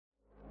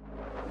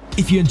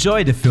If you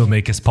enjoy the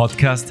Filmmakers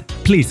Podcast,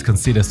 please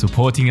consider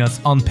supporting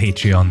us on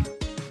Patreon.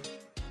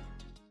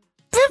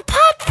 The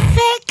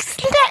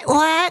Podfix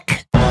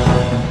Network.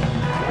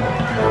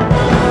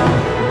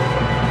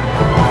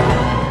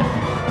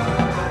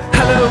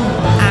 Hello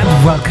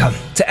and welcome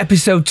to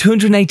episode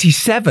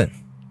 287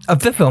 of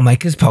the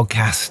Filmmakers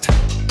Podcast.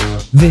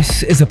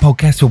 This is a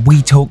podcast where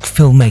we talk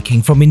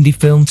filmmaking, from indie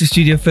film to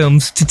studio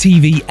films to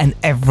TV and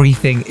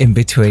everything in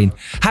between.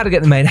 How to get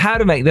them made, how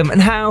to make them,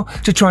 and how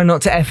to try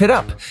not to F it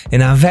up,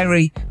 in our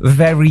very,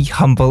 very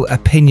humble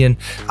opinion.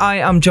 I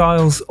am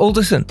Giles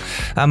Alderson.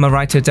 I'm a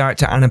writer,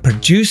 director and a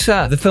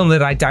producer. The film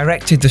that I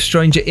directed, The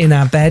Stranger in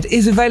Our Bed,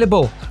 is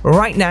available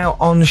right now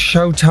on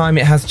Showtime.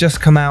 It has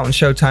just come out on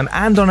Showtime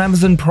and on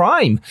Amazon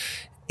Prime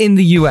in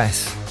the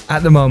US.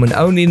 At the moment,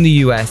 only in the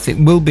US. It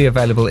will be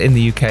available in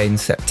the UK in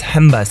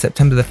September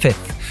the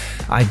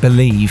 5th, I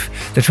believe.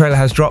 The trailer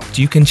has dropped.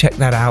 You can check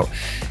that out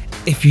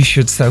if you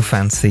should so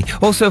fancy.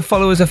 Also,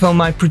 Follow Is a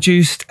film I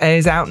produced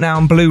is out now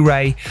on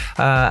Blu-ray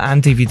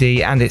and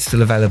DVD, and it's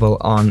still available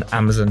on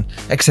Amazon,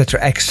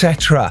 etc.,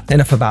 etc.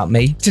 Enough about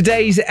me.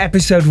 Today's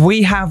episode,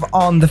 we have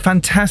on the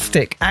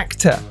fantastic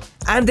actor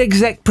and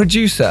exec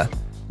producer,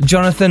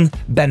 Jonathan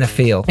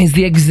Benefiel. He's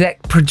the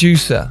exec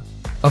producer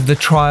of The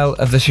Trial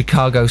of the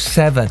Chicago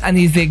 7, and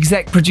he's the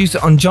exec producer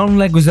on John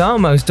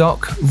Leguizamo's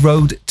doc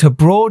Road to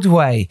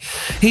Broadway.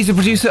 He's a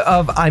producer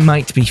of I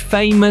Might Be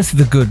Famous,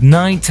 The Good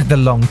Night, The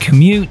Long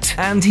Commute,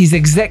 and he's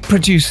exec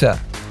producer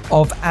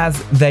of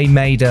As They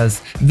Made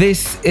Us.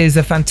 This is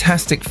a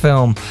fantastic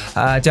film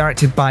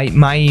directed by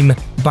Mayim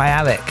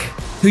Bialik,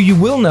 who you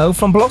will know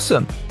from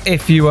Blossom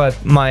if you are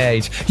my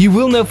age. You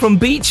will know from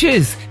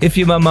Beaches if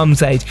you're my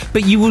mum's age,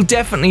 but you will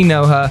definitely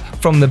know her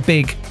from The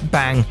Big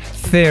Bang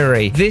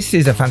Theory. This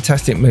is a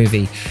fantastic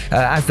movie.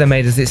 As They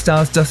Made Us, it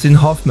stars Dustin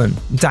Hoffman,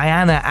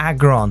 Diana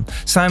Agron,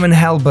 Simon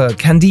Helberg,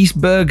 Candice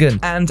Bergen,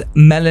 and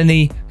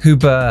Melanie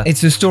Huber.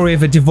 It's the story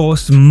of a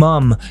divorced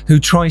mum who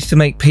tries to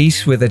make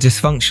peace with a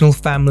dysfunctional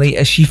family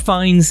as she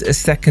finds a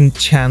second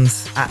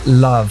chance at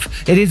love.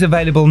 It is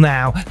available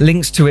now.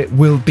 Links to it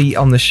will be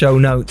on the show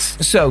notes.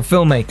 So,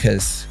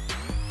 filmmakers,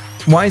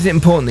 why is it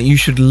important that you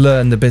should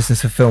learn the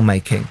business of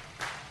filmmaking?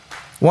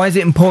 Why is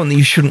it important that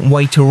you shouldn't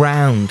wait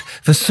around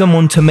for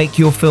someone to make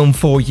your film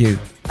for you?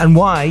 And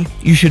why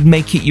you should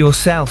make it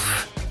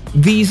yourself?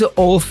 These are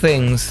all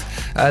things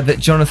that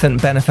Jonathan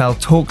Benefiel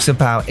talks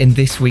about in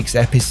this week's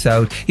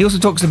episode. He also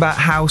talks about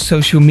how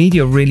social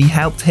media really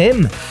helped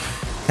him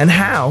and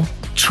how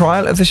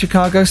Trial of the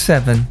Chicago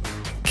 7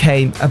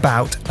 came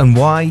about and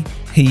why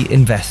he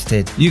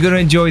invested. You're going to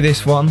enjoy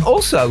this one.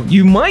 Also,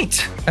 you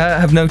might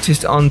have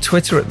noticed on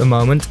Twitter at the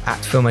moment, at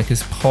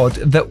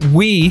FilmmakersPod, that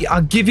we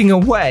are giving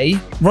away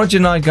Roger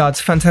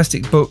Nygaard's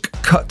fantastic book,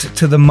 Cut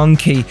to the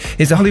Monkey.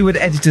 It's a Hollywood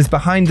editor's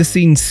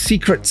behind-the-scenes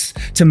secrets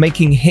to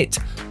making hit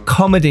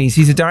comedies.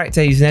 He's a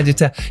director, he's an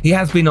editor. He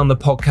has been on the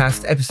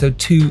podcast, episode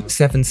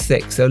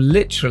 276. So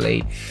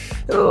literally,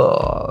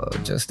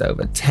 just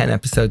over 10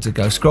 episodes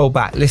ago. Scroll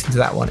back, listen to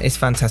that one. It's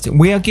fantastic.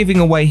 We are giving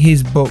away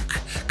his book,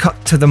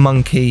 Cut to the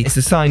Monkey. It's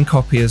a signed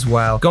copy as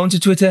well. Go onto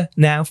Twitter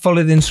now,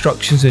 follow the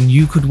instructions, and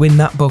you could win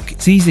that book.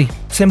 It's easy,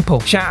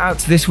 simple. Shout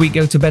outs this week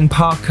go to Ben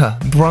Parker,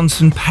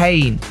 Bronson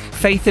Payne,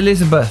 Faith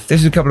Elizabeth.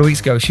 This was a couple of weeks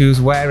ago. She was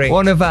wearing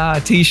one of our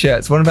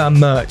t-shirts, one of our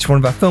merch, one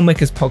of our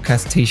Filmmakers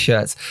Podcast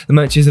t-shirts. The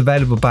merch is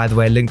available, by the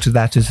way. Link to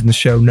that is in the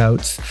show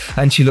notes.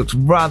 And she looked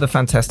rather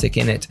fantastic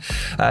in it.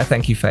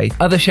 Thank you, Faith.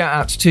 Other shout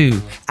outs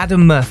to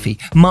Adam Murphy,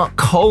 Mark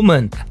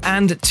Coleman,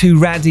 and to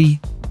Radi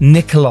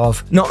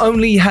Nikolov. Not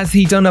only has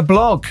he done a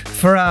blog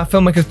for our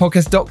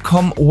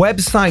filmmakerspodcast.com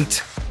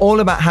website all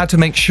about how to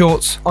make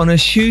shorts on a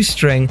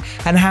shoestring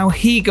and how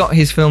he got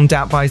his film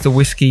Doubt Buys the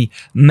Whiskey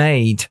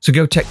made. So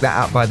go check that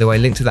out, by the way.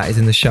 Link to that is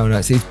in the show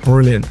notes. It's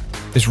brilliant.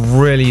 It's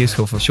really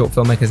useful for short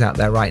filmmakers out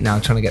there right now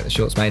trying to get the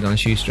shorts made on a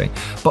shoestring.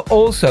 But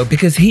also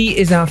because he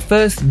is our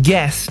first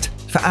guest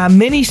for our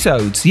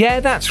mini-sodes. Yeah,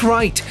 that's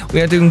right.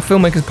 We are doing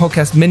Filmmakers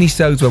Podcast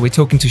mini-sodes where we're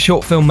talking to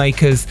short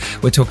filmmakers,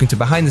 we're talking to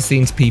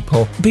behind-the-scenes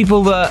people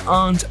that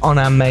aren't on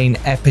our main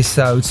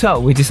episode. So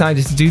we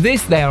decided to do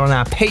this. They are on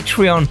our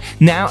Patreon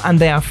now and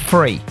they are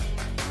free.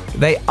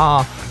 They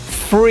are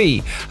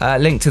free.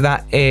 Link to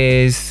that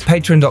is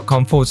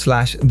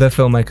patreon.com/The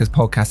Filmmakers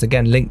Podcast.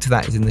 Again, link to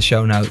that is in the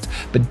show notes.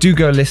 But do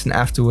go listen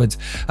afterwards.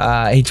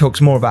 He talks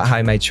more about how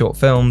he made short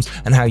films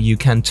and how you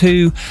can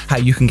too, how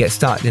you can get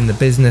started in the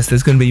business.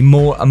 There's going to be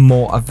more and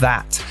more of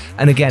that.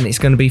 And again, it's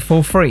going to be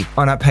for free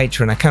on our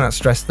Patreon. I cannot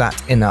stress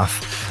that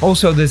enough.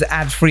 Also, there's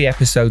ad-free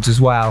episodes as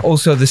well.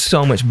 Also, there's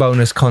so much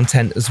bonus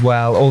content as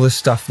well. All the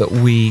stuff that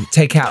we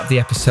take out of the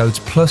episodes,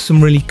 plus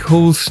some really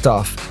cool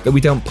stuff that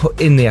we don't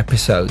put in the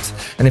episodes.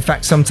 And in fact,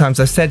 fact, sometimes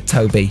I said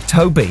Toby,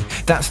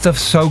 that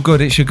stuff's so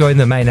good it should go in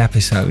the main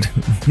episode.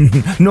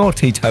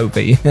 Naughty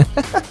Toby.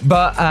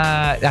 But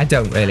I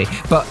don't really.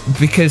 But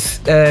because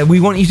we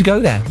want you to go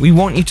there. We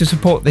want you to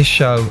support this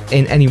show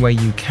in any way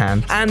you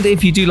can. And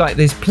if you do like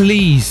this,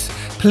 please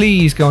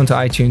go onto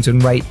iTunes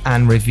and rate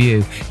and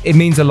review. It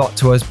means a lot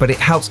to us, but it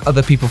helps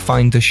other people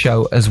find the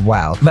show as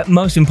well. But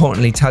most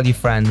importantly, tell your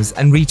friends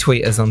and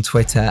retweet us on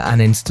Twitter and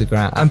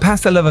Instagram and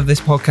pass the love of this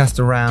podcast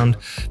around,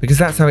 because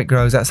that's how it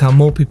grows. That's how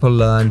more people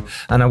learn.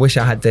 And I wish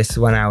I had this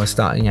when I was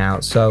starting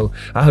out. So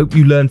I hope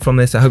you learn from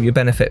this. I hope you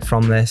benefit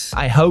from this.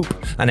 I hope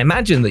and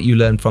imagine that you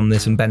learn from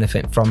this and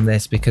benefit from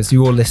this, because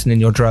you all listen in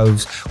your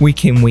droves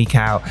week in, week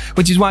out,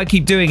 which is why I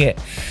keep doing it,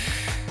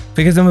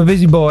 because I'm a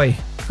busy boy.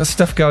 Got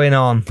stuff going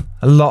on,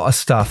 a lot of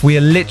stuff. We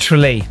are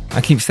literally, I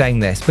keep saying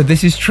this, but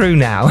this is true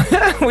now.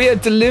 We are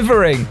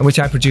delivering, which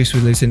I produced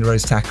with Lucinda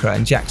Rose Takara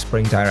and Jack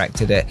Spring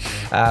directed it.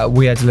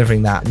 We are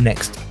delivering that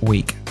next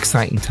week.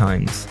 Exciting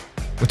times.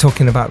 We're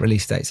talking about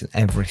release dates and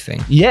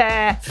everything.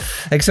 Yeah,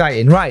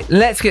 exciting. Right,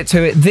 let's get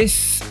to it.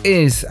 This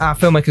is our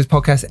Filmmakers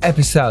Podcast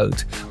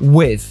episode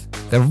with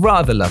the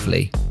rather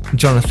lovely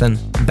Jonathan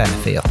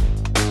Benefiel.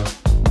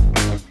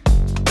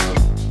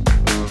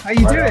 How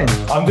you doing?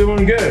 I'm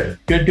doing good.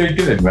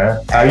 Good,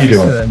 man. How you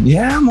doing?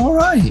 Yeah, I'm all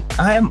right.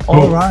 I am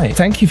all right.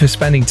 Thank you for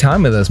spending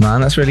time with us,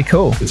 man. That's really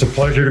cool. It's a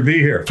pleasure to be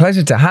here.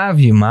 Pleasure to have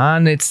you,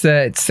 man. It's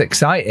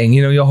exciting.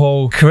 You know, your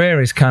whole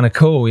career is kind of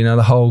cool. You know,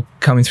 the whole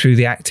coming through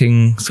the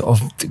acting,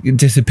 sort of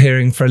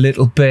disappearing for a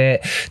little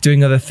bit,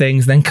 doing other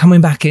things, then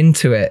coming back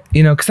into it.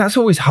 You know, because that's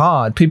always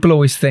hard. People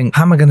always think,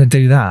 how am I going to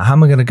do that? How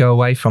am I going to go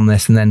away from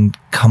this and then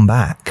come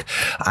back?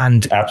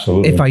 And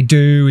absolutely, if I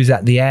do, is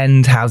at the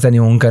end, how's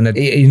anyone going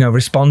to,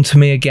 respond to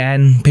me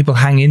again? People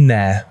hang in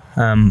there.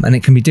 And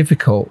it can be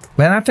difficult.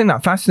 But I think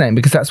that's fascinating,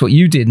 because that's what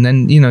you did. And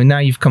then, now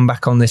you've come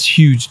back on this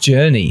huge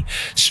journey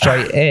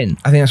straight in.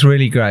 I think that's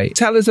really great.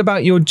 Tell us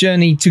about your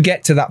journey to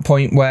get to that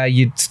point where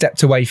you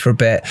stepped away for a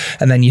bit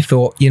and then you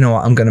thought, you know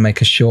what, I'm going to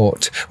make a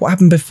short. What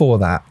happened before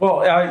that?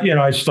 Well,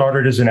 I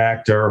started as an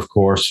actor, of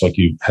course, like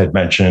you had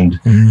mentioned.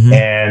 Mm-hmm.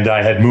 And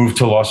I had moved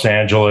to Los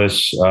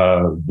Angeles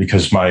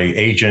because my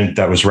agent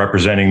that was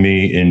representing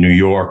me in New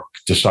York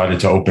decided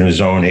to open his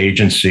own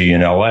agency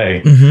in LA.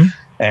 Mm-hmm.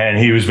 And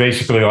he was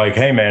basically like,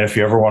 hey, man, if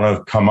you ever want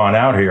to come on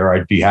out here,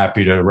 I'd be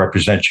happy to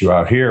represent you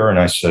out here. And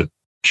I said,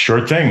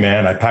 sure thing,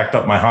 man. I packed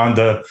up my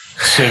Honda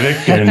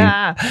Civic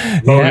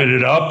and loaded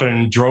it up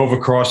and drove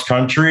across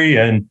country.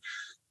 And,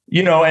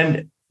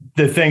 and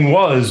the thing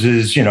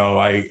is,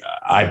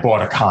 I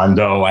bought a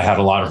condo. I had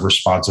a lot of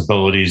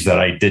responsibilities that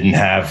I didn't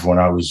have when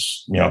I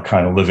was,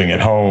 kind of living at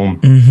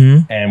home.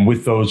 Mm-hmm. And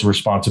with those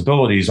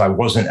responsibilities, I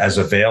wasn't as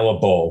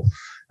available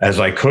as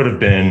I could have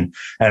been.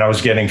 And I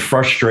was getting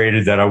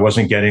frustrated that I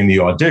wasn't getting the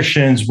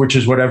auditions, which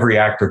is what every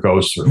actor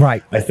goes through.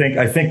 Right. I think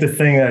the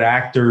thing that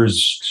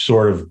actors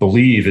sort of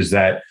believe is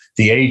that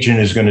the agent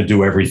is going to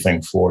do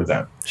everything for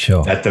them.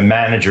 Sure. That the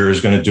manager is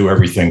going to do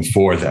everything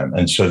for them.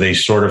 And so they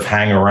sort of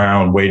hang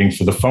around waiting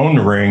for the phone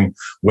to ring,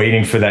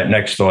 waiting for that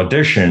next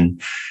audition.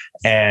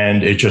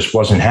 And it just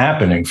wasn't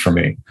happening for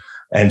me.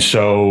 And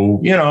so,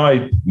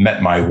 I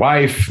met my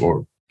wife,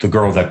 or the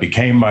girl that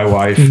became my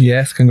wife.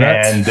 Yes,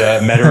 congrats.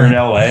 And met her in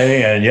LA.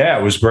 And yeah,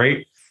 it was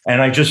great.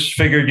 And I just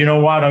figured, you know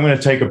what, I'm going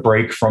to take a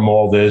break from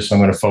all this. I'm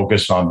going to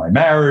focus on my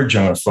marriage.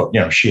 I'm going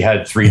to, she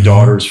had 3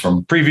 daughters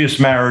from previous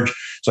marriage.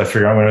 So I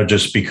figured I'm going to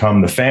just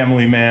become the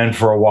family man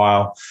for a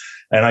while.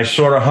 And I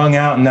sort of hung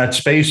out in that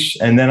space.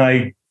 And then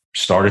I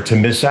started to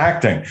miss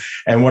acting.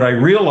 And what I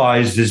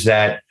realized is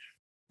that,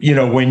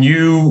 when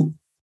you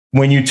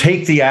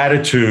take the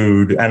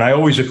attitude, and I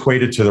always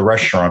equate it to the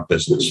restaurant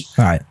business,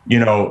 right?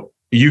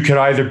 You could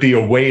either be a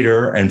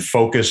waiter and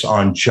focus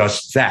on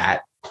just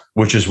that,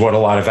 which is what a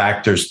lot of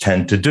actors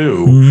tend to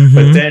do.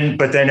 Mm-hmm.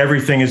 But then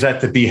everything is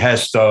at the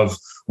behest of,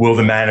 will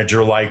the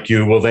manager like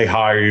you? Will they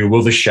hire you?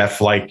 Will the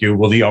chef like you?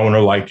 Will the owner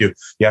like you?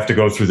 You have to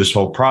go through this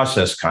whole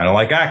process, kind of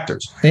like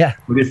actors. Yeah.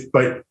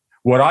 But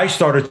what I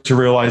started to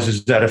realize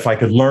is that if I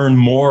could learn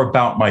more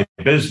about my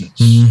business,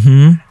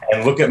 mm-hmm.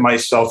 and look at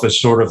myself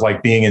as sort of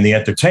like being in the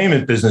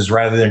entertainment business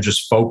rather than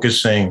just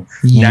focusing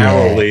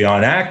narrowly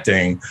on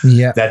acting,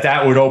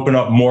 that would open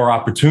up more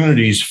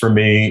opportunities for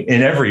me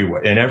in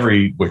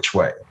every which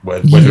way,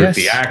 whether it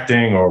be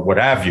acting or what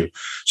have you.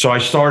 So I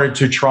started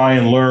to try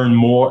and learn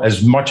more,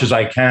 as much as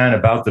I can,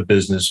 about the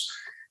business.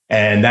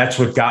 And that's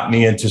what got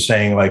me into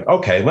saying, like,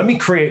 okay, let me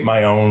create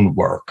my own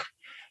work.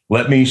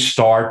 Let me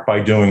start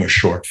by doing a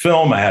short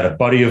film. I had a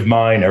buddy of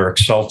mine, Eric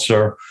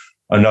Seltzer,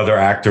 another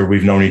actor.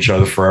 We've known each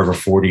other forever,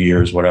 40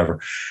 years, whatever.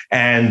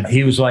 And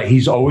he was like,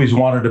 he's always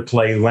wanted to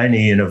play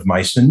Lenny in Of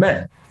Mice and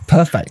Men.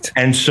 Perfect.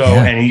 And so,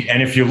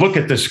 and if you look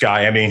at this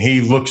guy, I mean,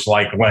 he looks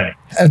like Lenny.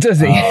 Oh, does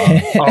he?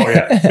 Oh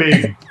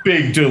yeah.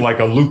 Big dude, like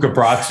a Luca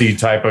Brasi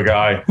type of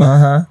guy.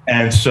 Uh-huh.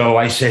 And so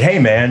I said, hey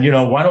man,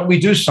 why don't we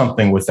do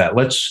something with that?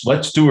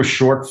 Let's do a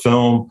short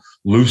film.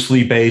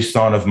 loosely based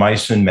on Of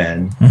Mice and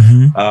Men.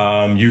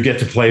 You get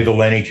to play the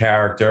Lenny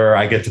character.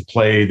 I get to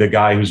play the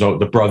guy who's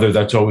the brother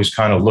that's always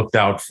kind of looked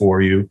out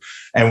for you.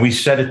 And we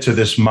set it to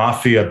this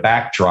mafia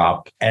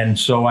backdrop. And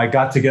so I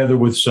got together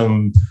with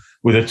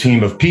a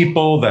team of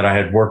people that I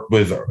had worked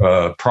with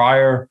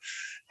prior,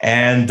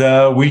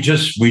 and we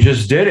just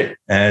did it.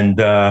 And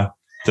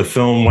the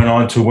film went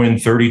on to win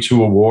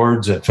 32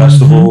 awards at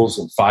festivals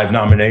and 5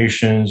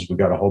 nominations. We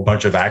got a whole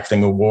bunch of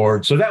acting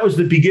awards. So that was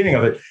the beginning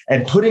of it.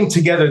 And putting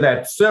together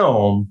that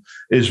film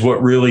is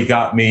what really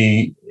got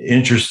me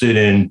interested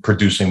in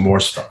producing more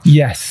stuff.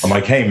 Yes. I'm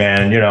like, hey,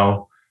 man,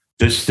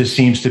 this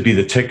seems to be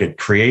the ticket.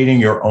 Creating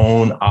your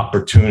own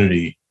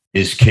opportunity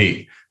is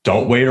key.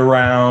 Don't wait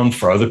around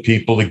for other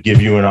people to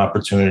give you an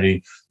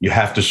opportunity. You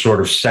have to sort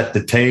of set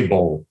the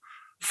table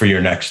for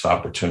your next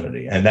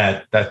opportunity. And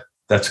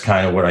that's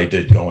kind of what I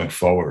did going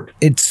forward.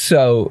 It's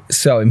so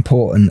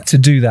important to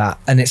do that.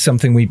 And it's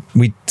something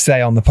we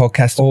say on the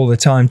podcast all the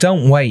time.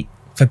 Don't wait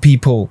for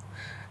people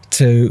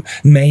to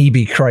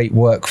maybe create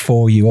work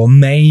for you or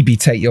maybe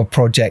take your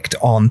project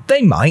on.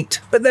 They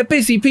might, but they're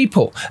busy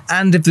people.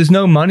 And if there's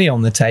no money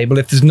on the table,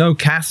 if there's no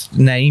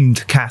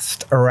named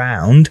cast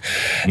around,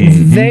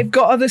 they've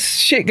got other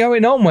shit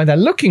going on where they're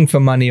looking for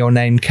money or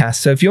named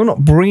cast. So if you're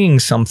not bringing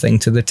something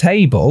to the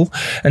table,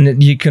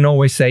 and you can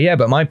always say, yeah,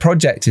 but my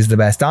project is the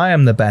best, I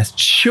am the best,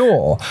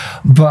 sure.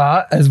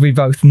 But as we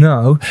both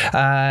know,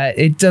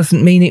 it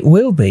doesn't mean it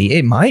will be.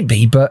 It might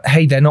be, but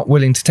hey, they're not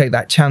willing to take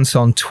that chance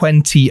on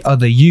 20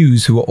 other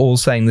who are all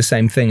saying the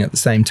same thing at the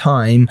same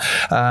time.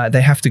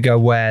 They have to go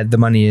where the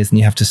money is and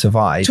you have to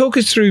survive. Talk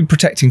us through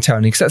Protecting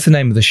Tony, because that's the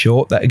name of the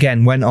short that,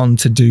 again, went on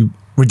to do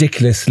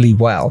ridiculously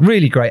well.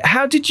 Really great.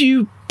 How did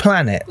you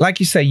plan it?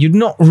 Like you say, you'd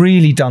not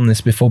really done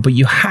this before, but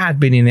you had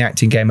been in the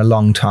acting game a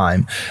long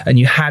time and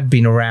you had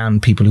been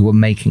around people who were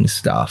making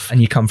stuff,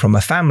 and you come from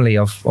a family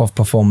of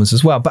performers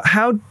as well. But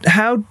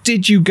how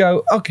did you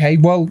go, okay,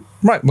 well,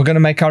 right, we're going to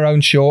make our own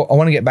short. I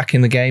want to get back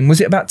in the game. Was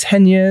it about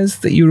 10 years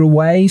that you were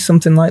away?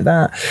 Something like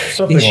that?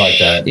 Something like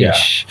that, yeah.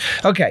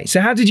 Okay,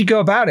 so how did you go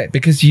about it?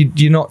 Because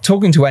you're not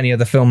talking to any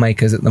other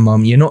filmmakers at the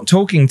moment. You're not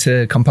talking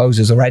to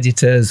composers or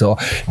editors or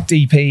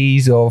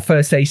DPs or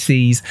first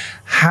ACs.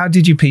 How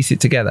did you piece it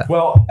together?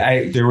 Well,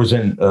 there was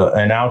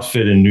an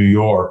outfit in New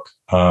York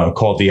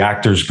called the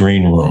Actors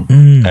Green Room.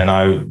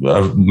 And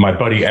my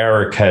buddy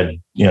Eric had,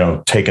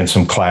 taken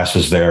some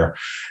classes there,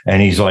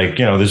 and he's like,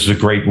 this is a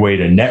great way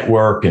to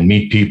network and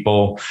meet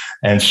people.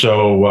 And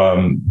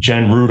so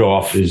Jen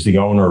Rudolph is the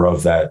owner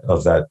of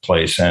that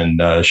place.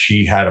 And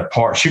she had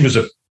she was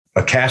a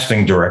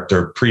casting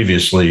director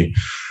previously,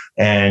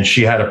 and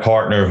she had a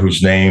partner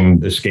whose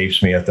name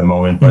escapes me at the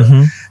moment. But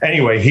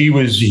anyway, he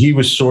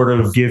was sort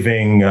of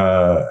giving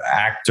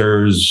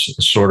actors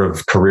sort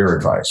of career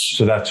advice.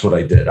 So that's what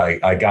I did.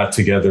 I got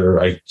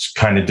together, I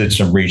kind of did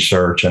some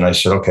research, and I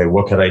said, okay,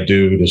 what could I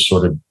do to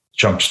sort of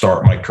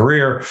jumpstart my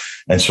career?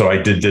 And so I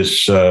did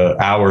this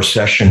hour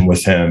session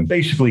with him,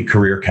 basically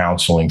career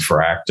counseling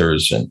for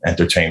actors and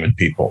entertainment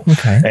people.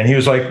 Okay. And he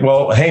was like,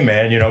 well, hey,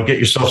 man, get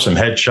yourself some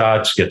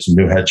headshots, get some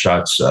new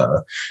headshots,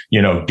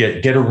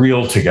 get a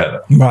reel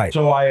together. Right.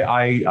 So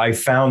I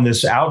found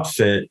this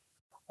outfit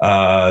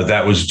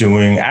that was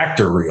doing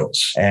actor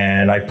reels.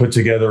 And I put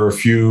together a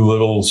few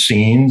little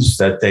scenes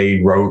that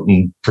they wrote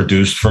and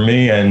produced for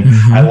me. And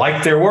I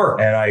liked their work.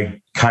 And I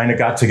kind of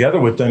got together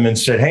with them and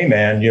said, hey,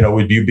 man,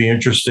 would you be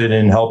interested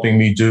in helping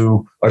me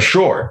do a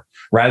short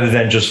rather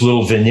than just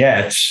little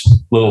vignettes,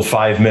 little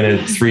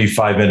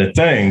 5-minute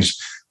things?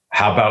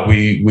 How about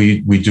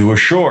we do a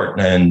short?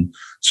 And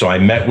so I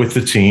met with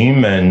the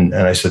team and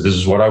I said, this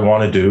is what I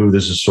want to do.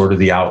 This is sort of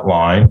the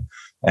outline.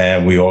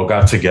 And we all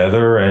got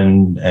together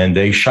and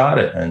they shot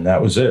it. And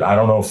that was it. I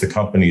don't know if the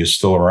company is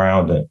still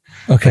around. And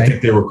okay. I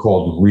think they were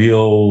called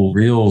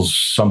Reels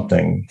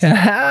something.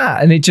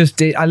 And it just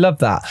did. I love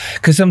that.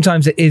 Because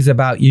sometimes it is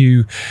about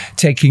you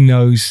taking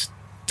those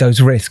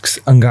risks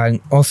and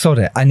going, oh, sod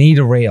it, I need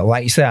a reel.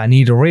 Like you say, I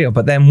need a reel.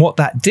 But then what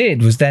that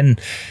did was then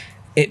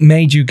it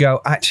made you go,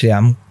 actually,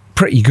 I'm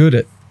pretty good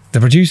at the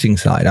producing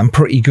side. I'm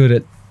pretty good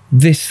at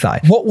this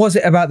side. What was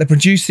it about the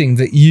producing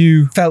that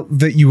you felt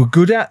that you were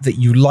good at, that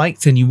you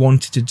liked and you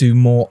wanted to do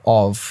more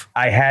of?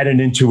 I had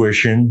an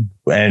intuition,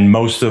 and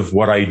most of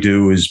what I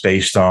do is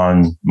based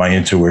on my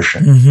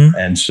intuition.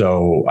 And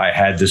so I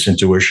had this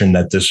intuition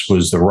that this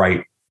was the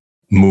right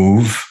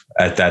move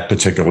at that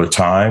particular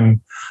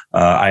time.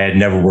 I had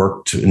never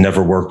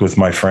worked with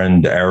my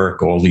friend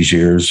Eric all these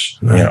years,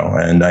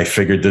 and I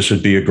figured this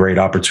would be a great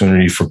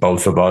opportunity for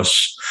both of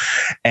us.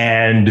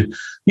 And,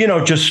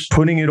 just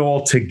putting it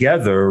all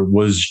together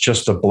was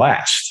just a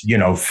blast,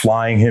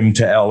 flying him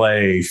to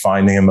LA,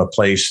 finding him a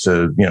place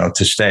to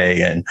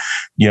stay and,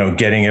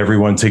 getting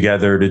everyone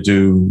together to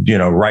do,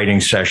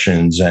 writing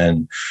sessions.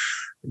 And,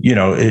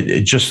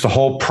 it just the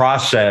whole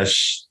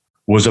process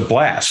was a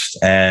blast.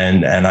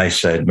 And I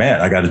said,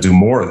 man, I got to do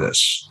more of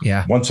this.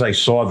 Yeah. Once I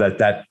saw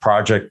that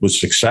project was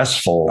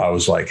successful, I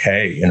was like,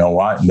 hey, you know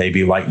what?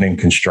 Maybe lightning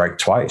can strike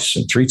twice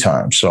and 3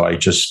 times. So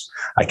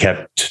I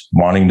kept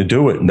wanting to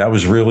do it. And that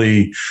was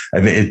really,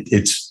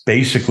 it's was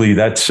basically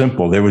that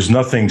simple. There was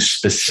nothing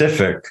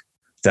specific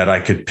that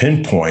I could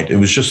pinpoint. It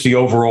was just the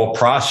overall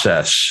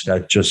process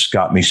that just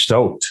got me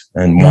stoked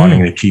and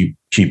wanting to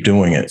keep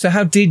doing it. So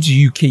how did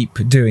you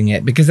keep doing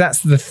it? Because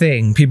that's the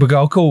thing. People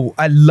go, oh, cool,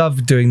 I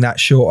love doing that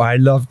short, or I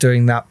love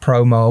doing that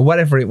promo, or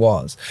whatever it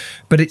was.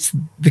 But it's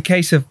the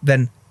case of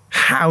then,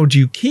 how do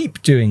you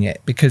keep doing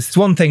it? Because it's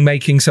one thing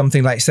making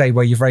something like, say,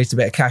 where you've raised a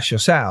bit of cash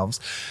yourselves,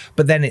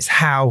 but then it's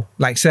how,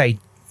 like, say,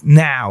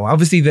 now,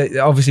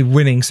 obviously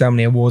winning so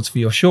many awards for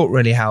your short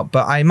really helped,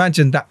 but I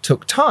imagine that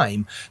took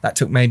time. That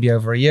took maybe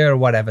over a year or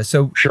whatever.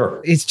 So sure,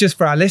 it's just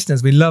for our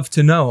listeners, we love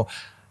to know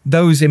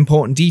those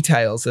important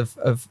details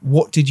of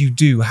what did you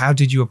do? How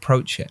did you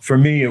approach it? For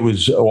me, it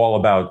was all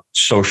about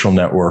social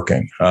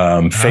networking.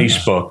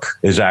 Facebook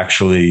has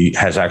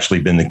actually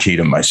been the key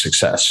to my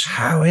success.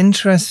 How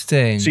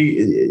interesting. See,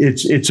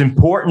 it's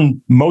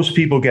important. Most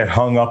people get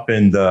hung up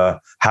in the,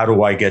 how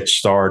do I get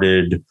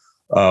started?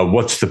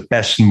 What's the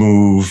best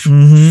move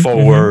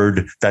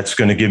forward that's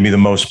going to give me the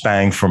most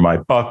bang for my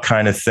buck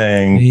kind of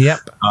thing. Yep.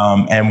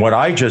 And what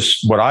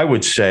I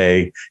would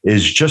say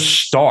is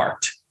just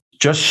start.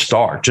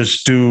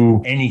 Just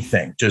do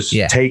anything.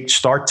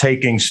 Start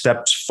taking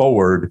steps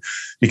forward,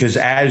 because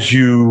as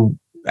you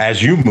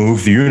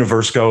move, the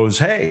universe goes,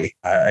 hey,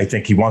 I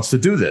think he wants to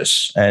do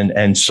this.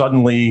 And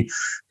suddenly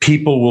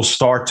people will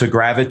start to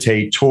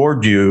gravitate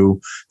toward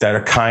you that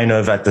are kind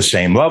of at the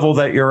same level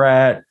that you're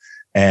at.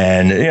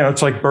 And,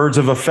 it's like birds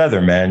of a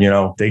feather, man.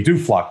 They do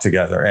flock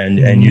together, and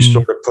you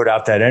sort of put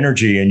out that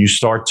energy, and you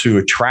start to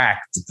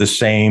attract the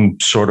same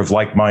sort of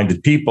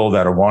like-minded people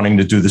that are wanting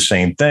to do the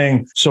same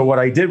thing. So what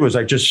I did was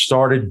I just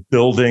started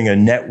building a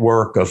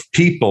network of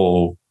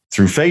people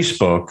through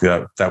Facebook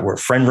that were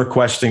friend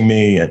requesting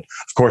me. And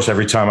of course,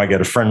 every time I get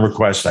a friend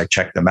request, I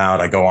check them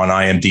out. I go on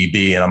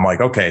IMDb and I'm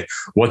like, okay,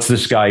 what's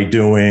this guy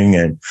doing?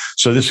 And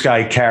so this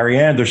guy, Carrie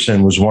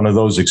Anderson, was one of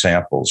those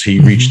examples. He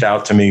reached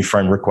out to me,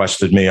 friend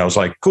requested me. I was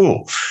like,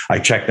 cool. I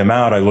checked him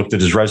out. I looked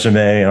at his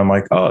resume and I'm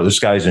like, oh, this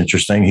guy's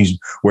interesting.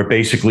 We're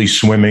basically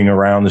swimming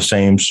around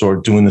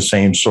doing the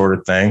same sort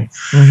of thing.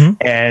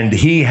 And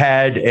he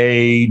had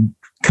a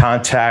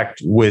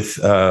contact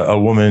with a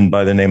woman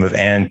by the name of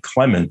Ann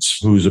Clements,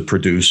 who's a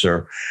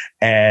producer,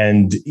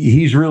 and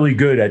he's really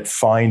good at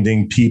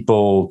finding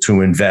people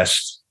to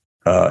invest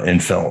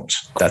in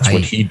films. That's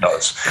what he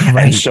does.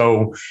 And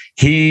so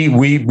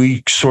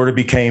we sort of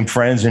became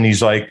friends, and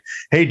he's like,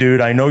 hey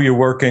dude, I know you're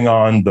working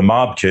on The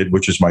Mob Kid,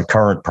 which is my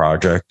current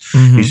project.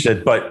 He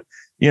said, but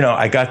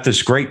I got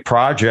this great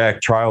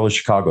project, Trial of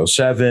Chicago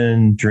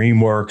 7,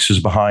 DreamWorks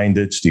is behind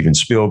it, Steven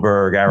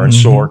Spielberg, Aaron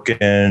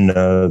Sorkin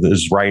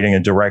is writing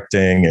and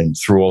directing, and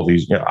through all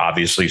these,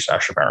 obviously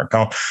Sacha Baron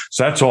Cohen.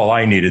 So that's all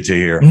I needed to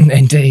hear.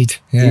 Indeed.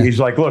 Yeah. He's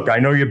like, look, I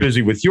know you're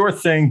busy with your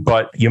thing,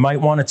 but you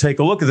might want to take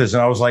a look at this.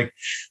 And I was like,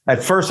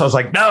 at first I was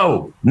like,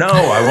 no,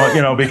 I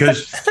want,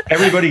 because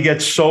everybody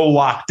gets so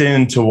locked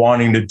into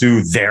wanting to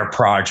do their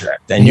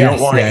project, and you don't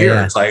want to hear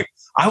it. It's like,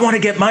 I want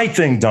to get my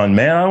thing done,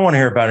 man. I don't want to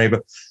hear about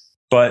anybody.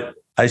 But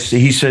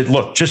he said,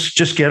 look,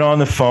 just get on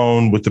the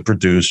phone with the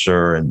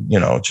producer and,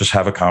 just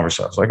have a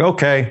conversation. I was like,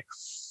 okay.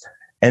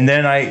 And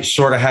then I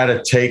sort of had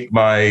to take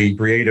my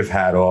creative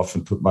hat off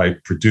and put my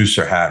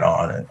producer hat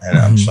on. And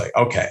I was like,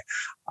 okay,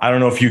 I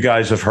don't know if you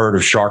guys have heard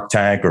of Shark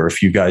Tank, or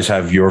if you guys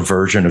have your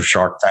version of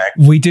Shark Tank.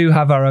 We do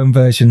have our own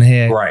version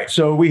here. Right.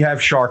 So we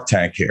have Shark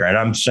Tank here. And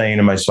I'm saying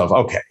to myself,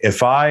 okay,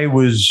 if I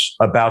was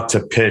about to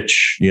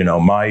pitch,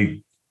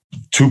 my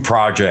 2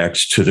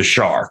 projects to the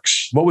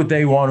Sharks, what would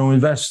they want to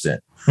invest in?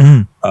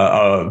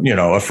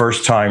 A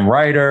first-time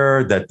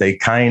writer that they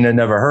kind of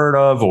never heard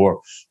of,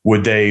 or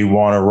would they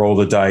want to roll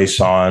the dice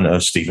on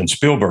a Steven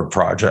Spielberg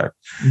project?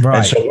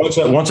 Right. And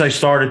so once I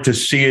started to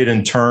see it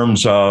in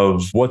terms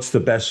of what's the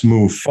best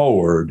move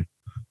forward,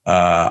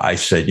 I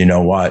said, you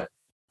know what?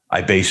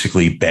 I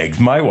basically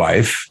begged my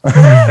wife.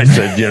 I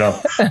said,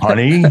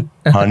 honey,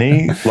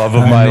 love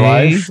of my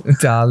life,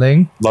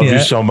 darling, love you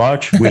so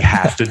much. We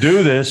have to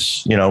do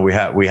this. We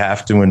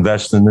have to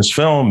invest in this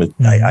film.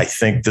 I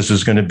think this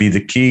is going to be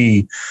the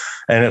key.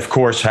 And of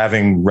course,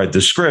 having read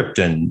the script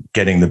and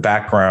getting the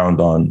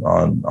background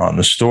on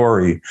the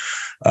story,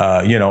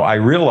 I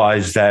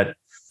realized that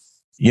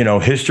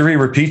history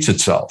repeats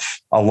itself.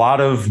 A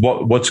lot of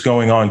what's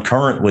going on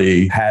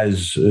currently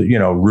has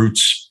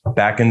roots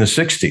back in the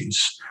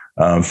 60s.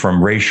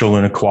 From racial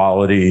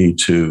inequality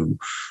to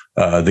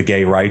the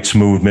gay rights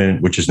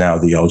movement, which is now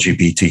the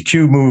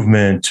LGBTQ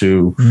movement,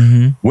 to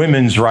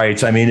women's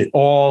rights. I mean, it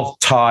all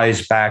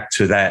ties back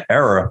to that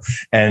era.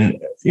 And,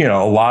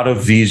 a lot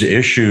of these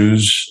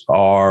issues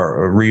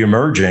are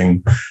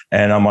reemerging.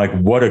 And I'm like,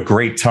 what a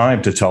great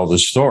time to tell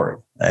this story.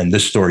 And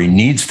this story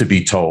needs to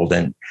be told.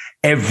 And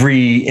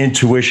every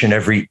intuition,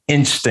 every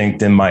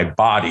instinct in my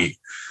body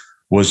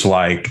was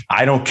like,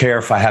 I don't care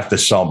if I have to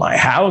sell my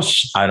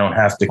house. I don't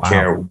have to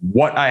care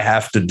what I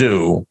have to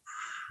do.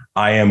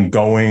 I am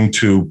going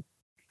to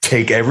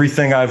take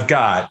everything I've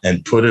got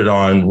and put it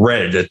on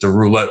red at the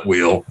roulette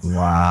wheel.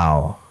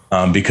 Wow.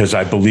 Because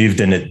I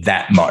believed in it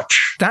that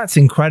much. That's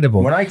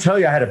incredible. When I tell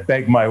you I had to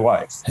beg my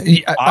wife,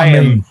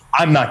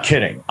 I'm not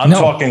kidding. I'm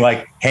talking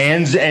like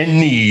hands and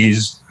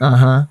knees,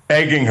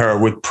 begging her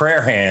with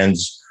prayer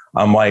hands.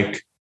 I'm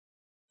like,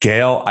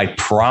 Gail, I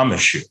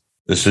promise you,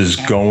 this is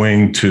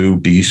going to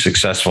be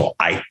successful.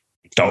 I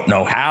don't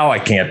know how. I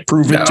can't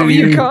prove it to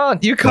you.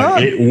 You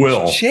can't. It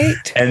will.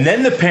 Shit. And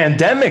then the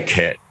pandemic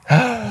hit.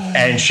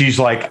 And she's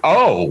like,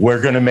 oh,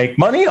 we're going to make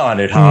money on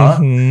it, huh?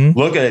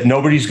 Look at it.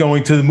 Nobody's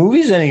going to the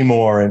movies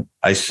anymore. And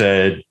I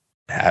said,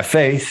 have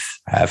faith.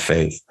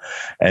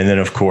 And then,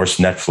 of course,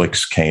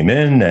 Netflix came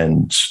in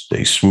and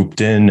they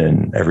swooped in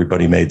and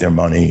everybody made their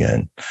money.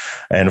 And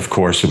of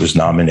course, it was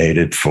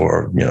nominated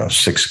for,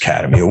 6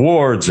 Academy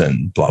Awards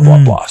and blah,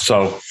 blah, blah.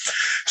 So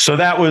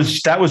that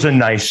was a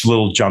nice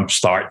little jump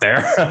start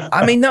there.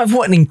 I mean,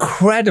 what an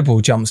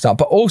incredible jump start,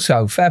 but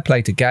also fair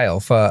play to Gail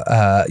for,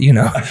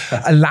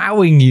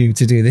 allowing you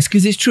to do this.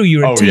 Because it's true,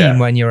 you're a team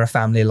when you're a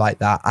family like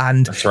that.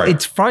 And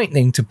it's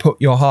frightening to put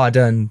your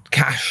hard-earned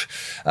cash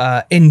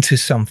into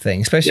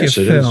something, especially a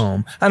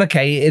film. And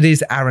okay, it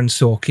is Aaron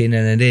Sorkin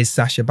and it is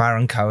Sacha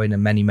Baron Cohen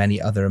and many, many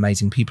other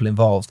amazing people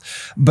involved.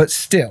 But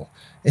still,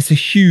 it's a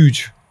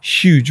huge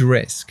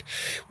risk.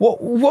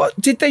 What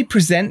did they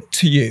present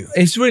to you?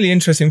 It's really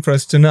interesting for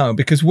us to know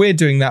because we're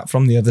doing that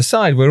from the other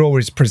side. We're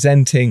always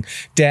presenting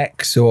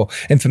decks or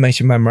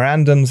information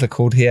memorandums, they're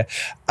called here,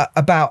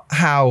 about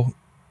how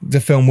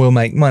the film will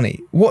make money.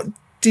 What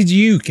did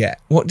you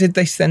get? What did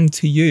they send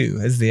to you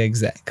as the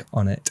exec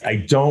on it? I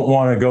don't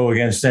want to go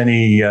against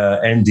any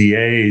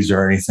NDAs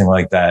or anything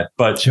like that,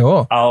 but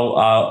sure,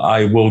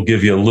 I will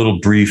give you a little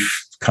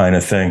brief kind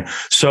of thing.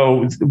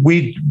 So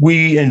we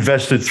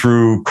invested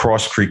through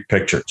Cross Creek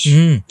Pictures,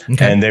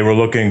 and they were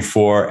looking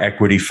for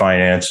equity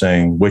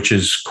financing, which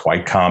is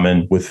quite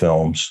common with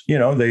films.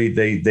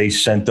 They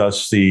sent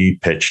us the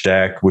pitch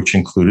deck, which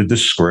included the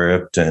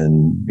script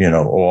and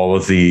all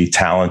of the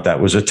talent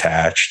that was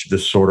attached.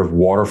 This sort of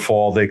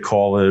waterfall, they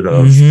call it,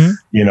 of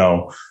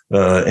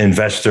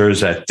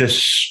investors at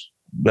this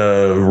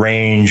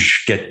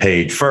range get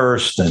paid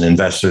first and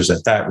investors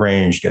at that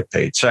range get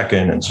paid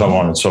second and so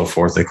on and so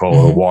forth. They call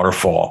it a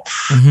waterfall.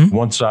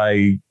 Once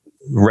I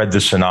read the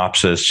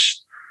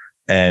synopsis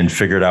and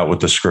figured out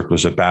what the script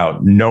was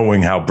about,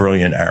 knowing how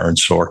brilliant Aaron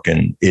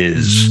Sorkin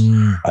is,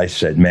 I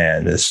said,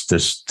 man, this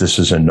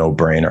is a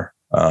no-brainer.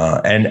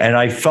 And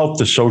I felt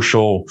the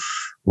social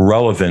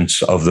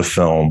relevance of the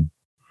film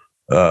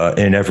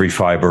in every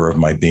fiber of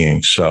my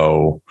being.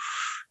 So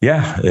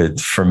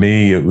for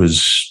me,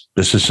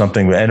 this is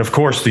something, and of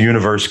course the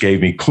universe gave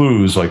me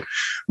clues. Like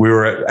we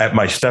were at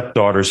my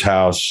stepdaughter's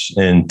house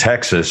in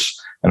Texas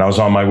and I was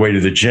on my way to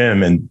the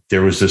gym and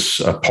there was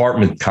this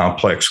apartment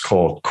complex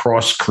called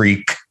Cross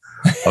Creek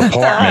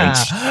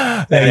Apartments.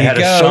 And they had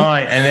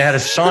a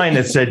sign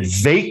that said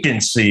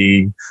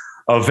vacancy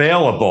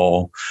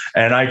available.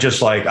 And I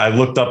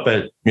looked up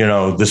at,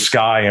 the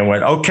sky and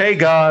went, okay,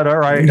 God, all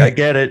right, I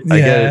get it. I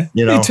get it.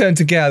 You turned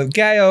to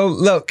Gail,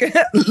 look.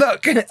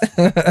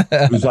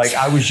 It was like,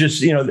 I was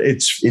just,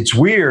 it's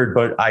weird,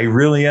 but I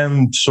really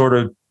am sort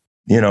of,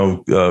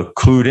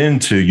 clued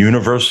into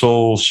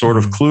universal sort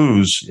of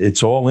clues.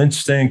 It's all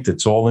instinct.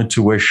 It's all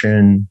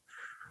intuition.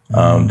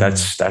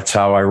 That's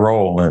how I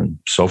roll. And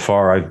so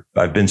far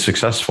I've been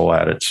successful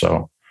at it.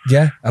 So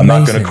yeah, I'm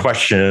not going to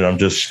question it. I'm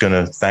just going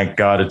to thank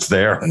God it's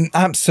there.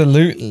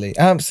 Absolutely.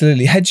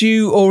 Had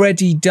you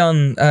already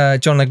done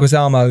John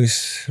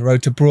Leguizamo's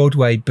Road to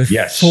Broadway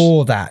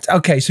before that?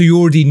 Okay, so you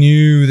already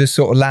knew the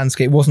sort of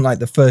landscape. It wasn't like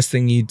the first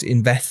thing you'd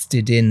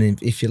invested in,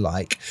 if you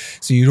like.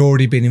 So you'd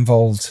already been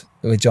involved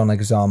with John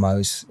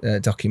Leguizamo's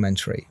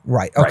documentary.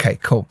 Right. Okay,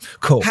 cool.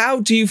 How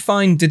do you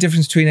find the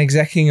difference between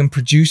execing and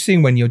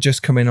producing when you're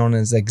just coming on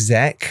as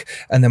exec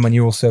and then when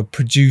you're also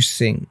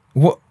producing?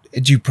 What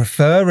do you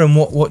prefer and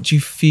what do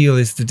you feel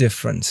is the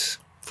difference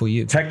for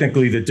you?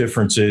 Technically, the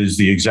difference is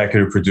the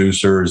executive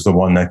producer is the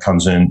one that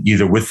comes in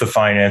either with the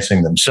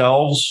financing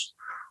themselves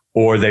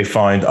or they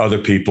find other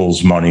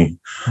people's money.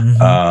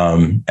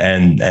 And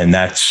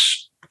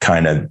that's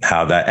kind of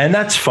how that, and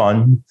that's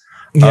fun.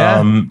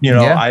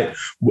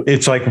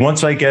 It's like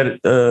once I get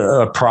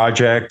a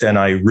project and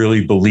I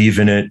really believe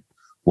in it,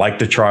 like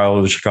the Trial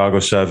of the Chicago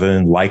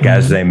 7, like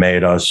As They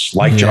Made Us,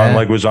 like John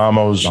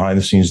Leguizamo's behind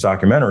the scenes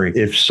documentary.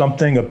 If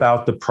something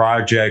about the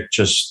project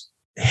just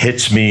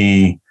hits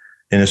me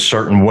in a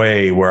certain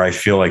way where I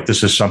feel like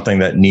this is something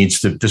that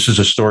this is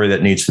a story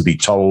that needs to be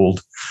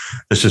told.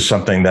 This is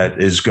something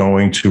that is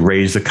going to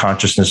raise the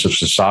consciousness of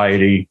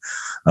society,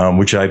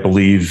 which I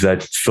believe that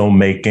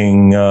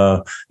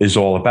filmmaking is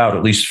all about,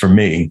 at least for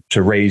me,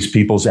 to raise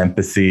people's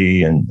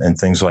empathy and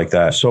things like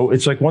that. So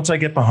it's like once I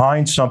get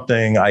behind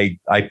something, I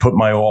put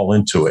my all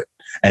into it.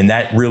 And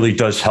that really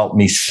does help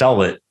me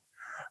sell it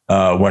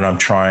when I'm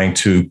trying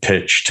to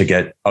pitch to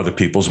get other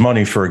people's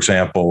money, for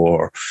example,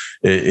 or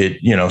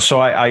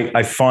so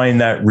I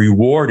find that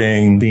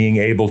rewarding, being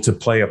able to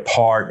play a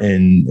part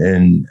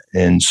in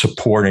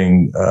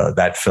supporting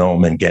that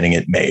film and getting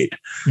it made.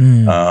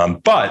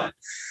 But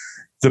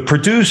The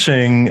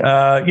producing,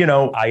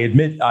 I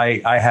admit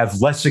I have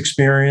less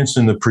experience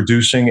in the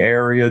producing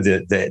area,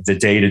 the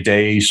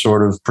day-to-day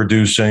sort of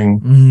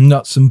producing.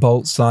 Nuts and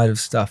bolts side of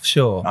stuff,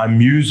 sure.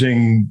 I'm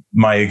using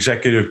my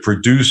executive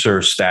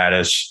producer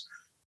status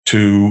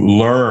to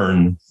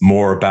learn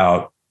more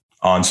about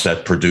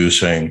on-set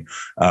producing,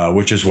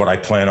 which is what I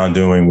plan on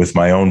doing with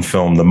my own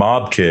film, The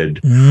Mob Kid.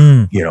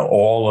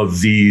 All of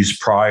these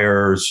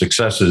prior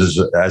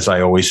successes, as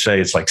I always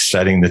say, it's like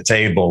setting the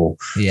table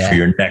for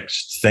your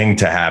next thing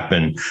to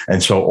happen.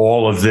 And so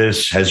all of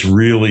this has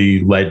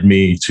really led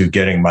me to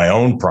getting my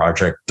own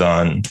project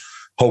done,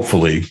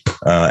 hopefully.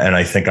 And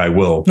I think I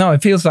will. No,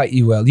 it feels like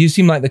you will. You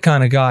seem like the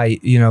kind of guy,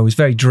 who's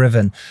very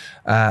driven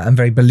and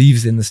very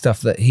believes in the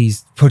stuff that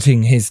he's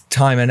putting his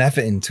time and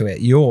effort into it,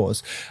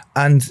 yours.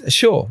 And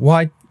sure,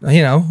 why,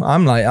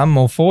 I'm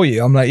all for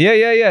you. I'm like,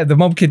 yeah. The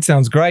Mob Kid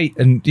sounds great.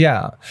 And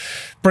yeah,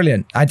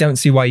 brilliant. I don't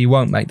see why you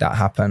won't make that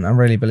happen. I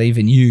really believe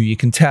in you. You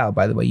can tell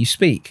by the way you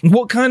speak.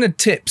 What kind of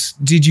tips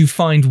did you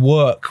find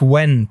work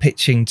when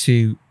pitching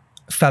to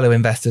fellow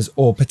investors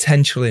or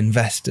potential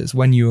investors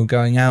when you were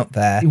going out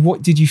there?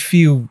 What did you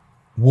feel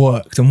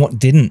worked and what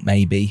didn't,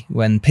 maybe,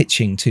 when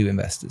pitching to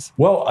investors?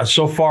 Well,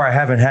 so far I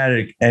haven't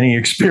had any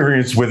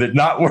experience with it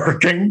not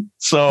working.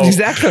 So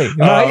exactly,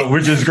 right?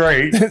 Which is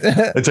great.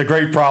 It's a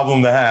great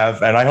problem to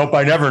have. And I hope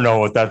I never know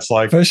what that's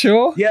like. For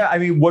sure. Yeah. I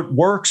mean, what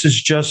works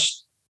is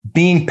just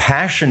being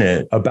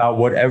passionate about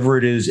whatever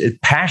it is.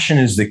 Passion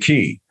is the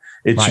key.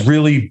 It's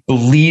really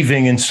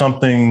believing in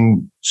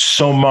something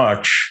so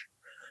much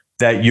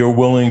that you're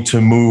willing to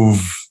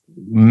move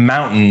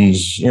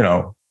mountains,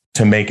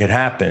 to make it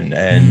happen.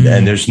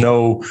 And there's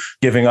no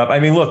giving up. I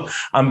mean, look,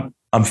 I'm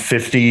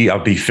 50.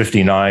 I'll be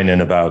 59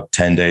 in about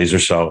 10 days or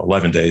so,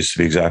 11 days to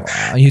be exact.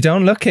 Wow, you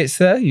don't look it,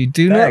 sir. You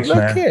do not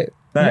look it.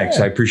 Thanks.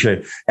 Yeah. I appreciate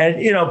it.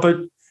 And, but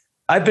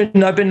I've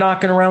been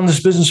knocking around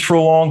this business for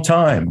a long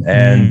time,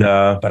 and,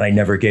 but I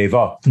never gave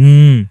up.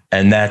 And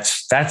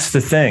that's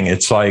the thing.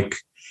 It's like,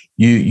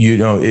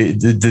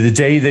 the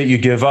day that you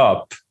give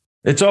up,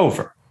 it's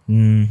over.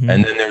 And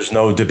then there's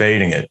no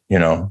debating it.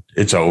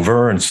 It's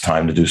over and it's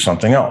time to do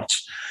something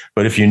else.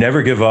 But if you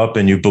never give up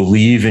and you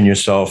believe in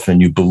yourself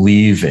and you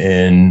believe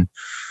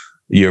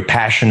you're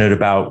passionate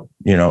about,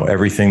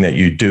 everything that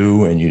you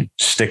do and you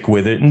stick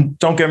with it. And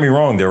don't get me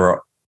wrong, there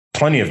are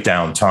plenty of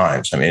down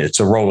times. I mean,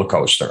 it's a roller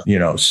coaster,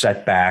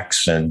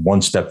 setbacks and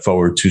one step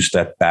forward, two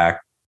steps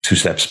back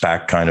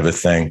kind of a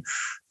thing.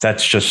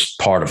 That's just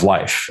part of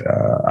life.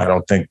 I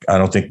don't think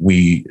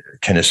we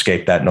can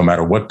escape that no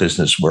matter what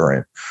business we're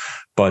in.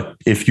 But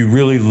if you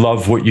really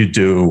love what you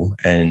do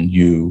and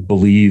you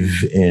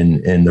believe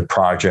in the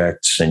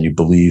projects and you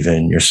believe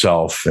in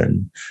yourself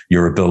and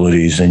your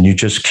abilities, and you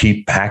just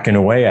keep hacking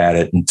away at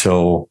it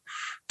until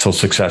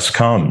success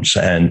comes.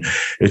 And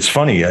it's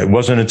funny, it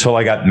wasn't until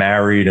I got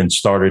married and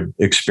started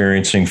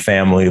experiencing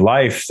family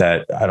life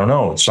that, I don't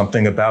know,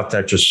 something about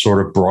that just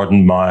sort of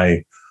broadened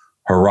my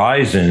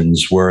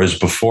horizons. Whereas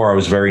before I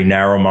was very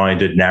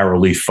narrow-minded,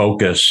 narrowly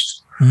focused.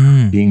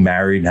 Being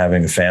married and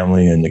having a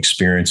family and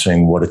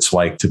experiencing what it's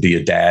like to be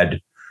a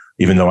dad,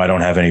 even though I don't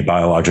have any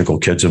biological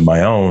kids of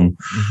my own.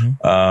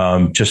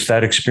 Just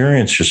that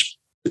experience,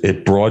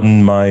 it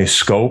broadened my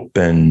scope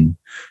and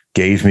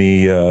gave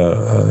me,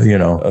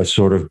 a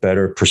sort of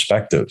better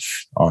perspective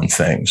on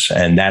things.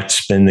 And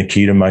that's been the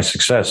key to my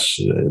success.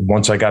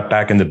 Once I got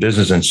back in the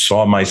business and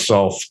saw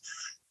myself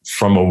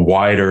from a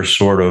wider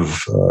sort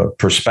of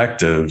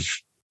perspective,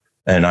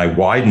 and I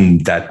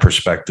widened that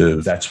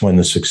perspective, that's when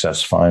the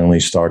success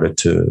finally started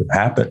to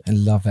happen. I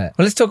love it.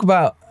 Well, let's talk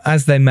about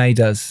As They Made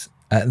Us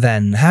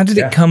then. How did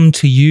it come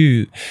to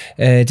you?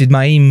 Did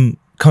Maim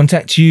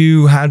contact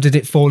you? How did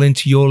it fall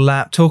into your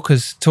lap? Talk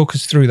us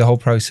through the whole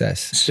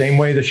process. Same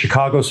way the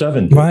Chicago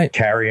 7 did. Right.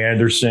 Carrie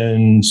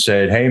Anderson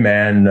said, hey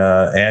man,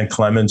 Ann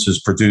Clements is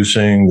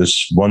producing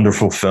this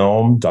wonderful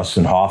film.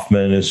 Dustin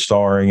Hoffman is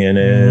starring in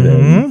it.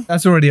 And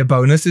that's already a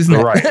bonus, isn't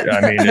it? Right.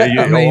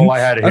 I mean, all I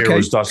had to hear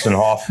was Dustin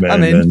Hoffman.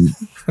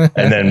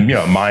 And then,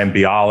 Mayim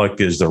Bialik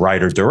is the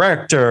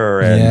writer-director,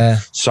 and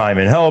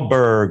Simon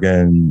Helberg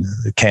and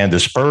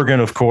Candice Bergen,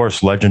 of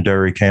course,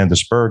 legendary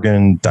Candice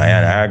Bergen,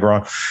 Diana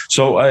Agron.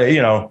 So,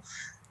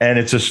 and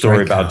it's a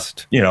story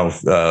about,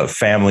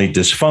 family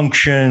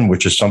dysfunction,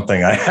 which is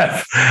something I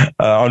have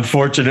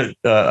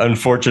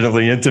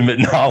unfortunately intimate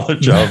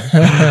knowledge of.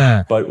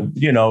 But,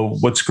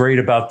 what's great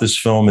about this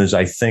film is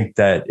I think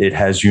that it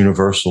has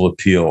universal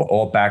appeal,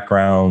 all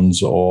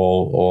backgrounds,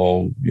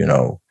 all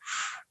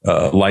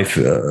life,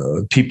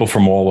 people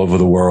from all over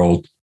the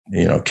world,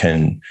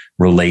 can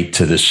relate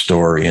to this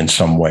story in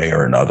some way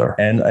or another.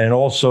 And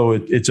also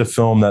it's a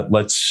film that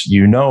lets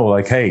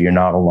like, hey, you're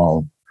not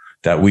alone,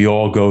 that we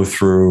all go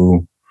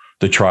through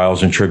the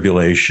trials and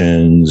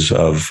tribulations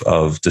of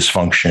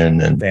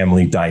dysfunction and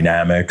family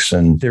dynamics.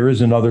 And there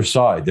is another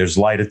side. There's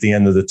light at the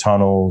end of the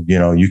tunnel.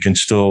 You can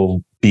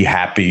still be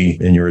happy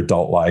in your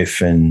adult life,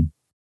 and,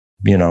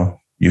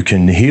 you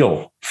can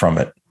heal from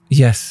it.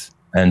 Yes.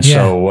 And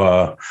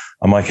so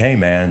I'm like, hey,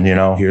 man,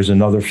 here's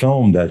another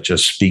film that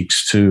just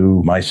speaks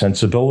to my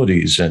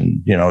sensibilities.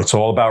 And, it's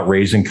all about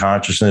raising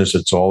consciousness.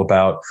 It's all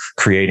about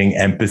creating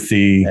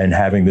empathy and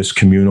having this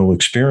communal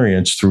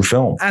experience through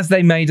film. As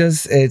They Made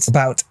Us, it's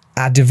about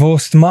a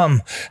divorced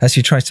mum as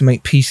she tries to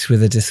make peace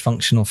with a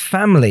dysfunctional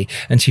family,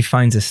 and she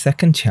finds a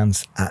second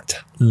chance at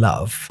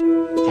love.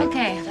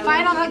 Okay,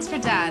 final hugs for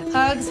Dad.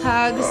 Hugs,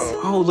 hugs.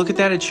 Oh, look at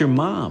that. It's your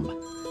mom.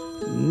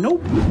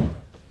 Nope.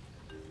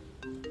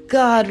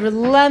 God,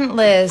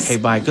 relentless. Hey,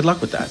 bye. Good luck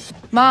with that.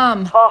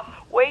 Mom.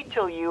 Wait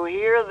till you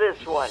hear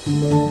this one.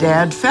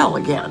 Dad fell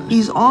again.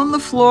 He's on the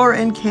floor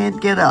and can't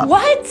get up.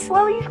 What?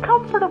 Well, he's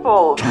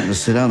comfortable. Trying to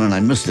sit down and I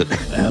missed it.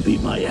 Abby,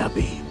 my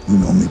Abby, you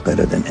know me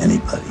better than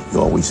anybody.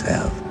 You always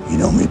have. You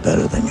know me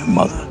better than your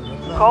mother.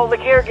 Call the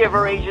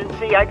caregiver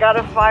agency. I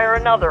gotta fire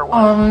another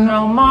one. Oh,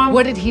 no, Mom.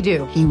 What did he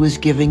do? He was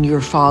giving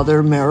your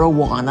father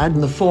marijuana in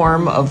the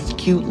form of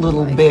cute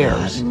little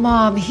bears. God.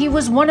 Mom, he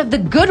was one of the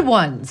good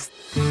ones.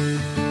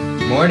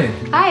 Morning.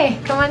 Hi,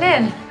 come on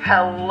in.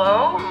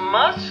 Hello,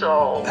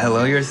 Muscle.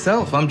 Hello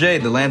yourself. I'm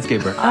Jade, the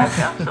landscaper. I've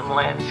got some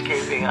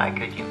landscaping. I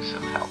could use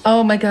some help.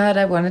 Oh my God,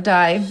 I want to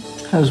die.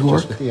 How's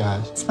work?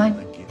 It's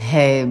fine.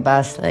 Hey,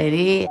 boss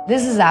lady.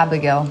 This is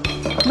Abigail.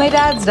 My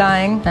dad's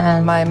dying,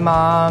 and my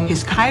mom.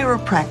 His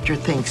chiropractor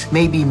thinks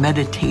maybe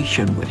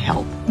meditation would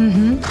help.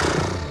 Mm-hmm.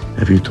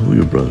 Have you told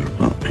your brother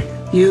about me?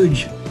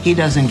 Huge. He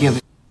doesn't give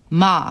a...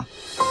 Ma.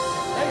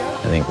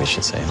 I think we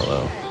should say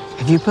hello.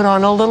 Have you put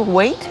on a little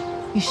weight?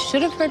 You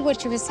should have heard what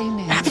she was saying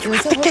to him. You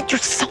have to get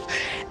yourself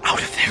out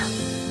of there.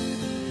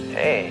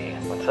 Hey,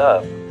 what's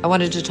up? I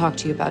wanted to talk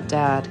to you about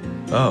Dad.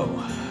 Oh.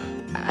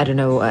 I don't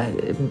know,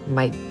 it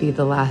might be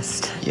the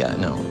last. Yeah,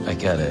 no, I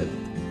get it.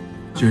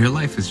 So your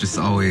life is just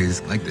always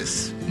like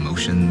this.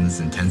 Emotions,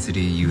 intensity,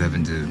 you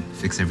having to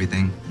fix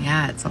everything.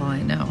 Yeah, it's all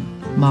I know.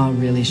 Ma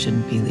really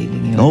shouldn't be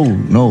leaving you.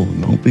 No,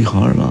 don't be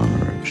hard on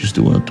her. She's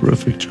doing a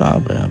terrific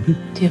job, Abby.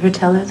 Do you ever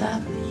tell her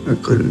that? I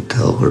couldn't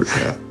tell her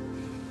that.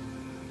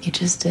 You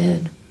just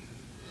did.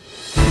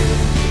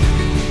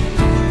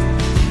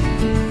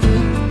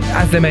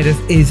 As They Made Us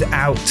is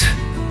out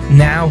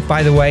now,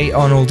 by the way,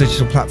 on all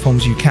digital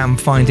platforms. You can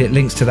find it.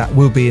 Links to that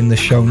will be in the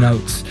show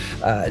notes.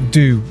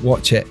 Do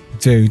watch it.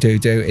 Do.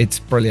 It's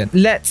brilliant.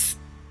 Let's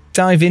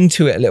dive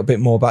into it a little bit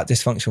more about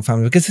dysfunctional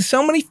family, because there's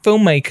so many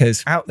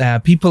filmmakers out there,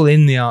 people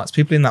in the arts,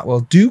 people in that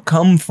world do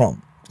come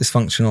from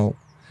dysfunctional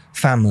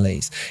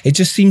families. It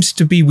just seems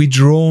to be we're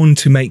drawn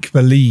to make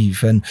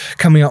believe and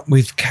coming up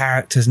with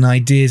characters and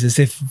ideas as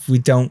if we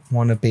don't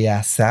want to be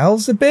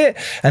ourselves a bit.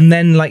 And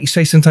then, like you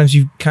say, sometimes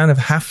you kind of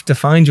have to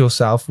find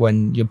yourself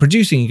when you're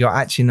producing. You go,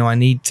 actually, no, I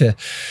need to,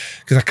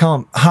 because I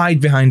can't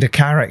hide behind a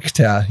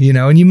character,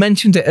 And you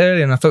mentioned it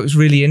earlier, and I thought it was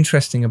really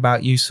interesting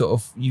about you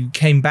you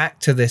came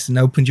back to this and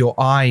opened your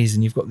eyes,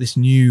 and you've got this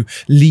new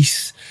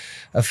lease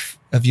of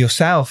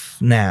yourself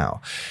now.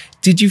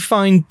 Did you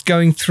find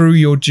going through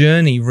your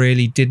journey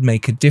really did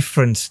make a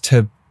difference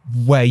to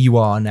where you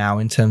are now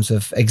in terms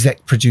of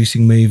exec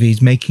producing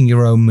movies, making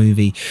your own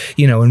movie,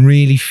 and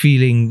really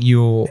feeling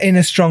you're in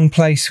a strong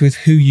place with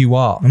who you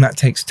are? And that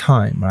takes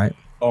time, right?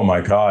 Oh my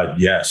God,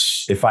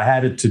 yes. If I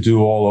had it to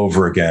do all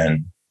over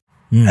again,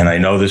 and I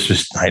know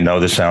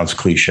this sounds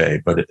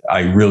cliche, but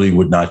I really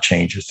would not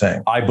change a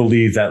thing. I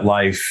believe that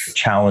life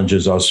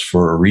challenges us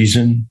for a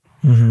reason.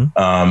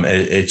 Mm-hmm.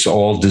 It's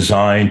all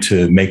designed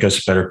to make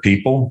us better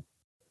people.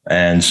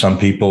 And some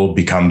people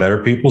become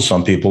better people.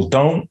 Some people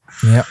don't.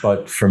 Yep.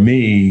 But for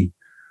me,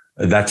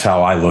 that's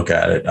how I look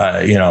at it.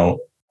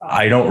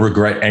 I don't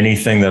regret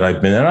anything that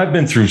I've been, and I've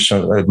been through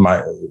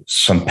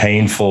some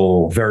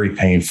painful, very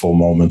painful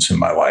moments in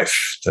my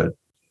life that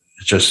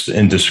just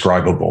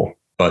indescribable.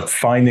 But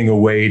finding a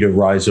way to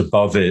rise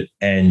above it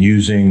and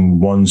using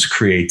one's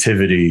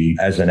creativity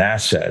as an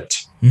asset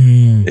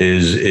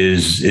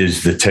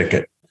is the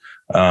ticket.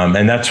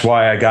 And that's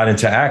why I got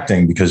into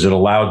acting, because it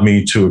allowed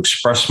me to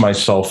express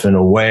myself in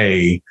a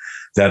way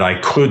that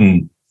I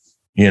couldn't,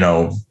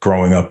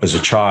 growing up as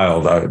a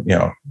child.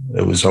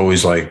 It was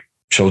always like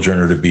children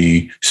are to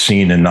be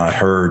seen and not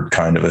heard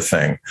kind of a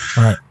thing.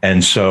 Right.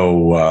 And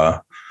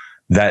so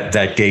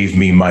that gave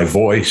me my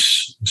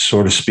voice,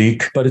 so to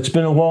speak. But it's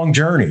been a long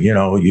journey.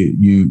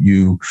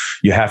 You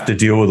have to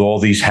deal with all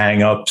these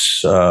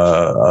hangups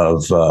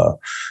of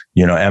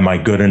am I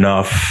good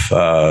enough?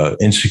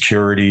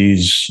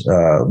 Insecurities,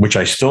 which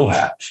I still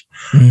have.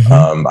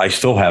 Mm-hmm. I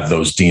still have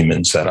those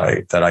demons that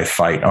I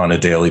fight on a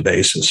daily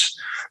basis.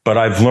 But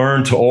I've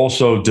learned to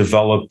also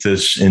develop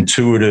this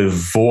intuitive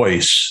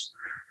voice,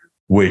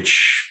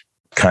 which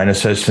kind of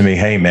says to me,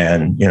 "Hey,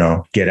 man,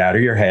 get out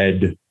of your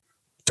head.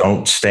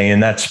 Don't stay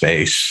in that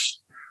space."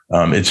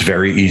 It's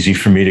very easy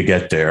for me to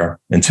get there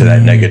into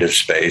that negative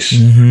space.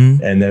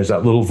 Mm-hmm. And there's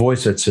that little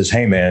voice that says,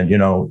 "Hey, man,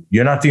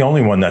 you're not the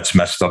only one that's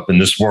messed up in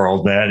this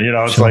world, man."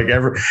 It's like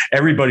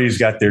everybody's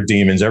got their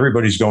demons.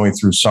 Everybody's going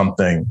through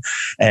something.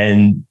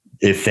 And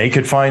if they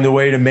could find a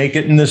way to make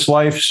it in this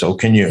life, so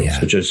can you. Yeah.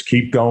 So just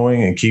keep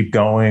going and keep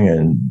going.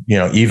 And,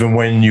 even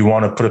when you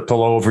want to put a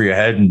pillow over your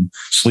head and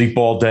sleep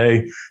all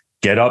day,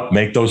 get up,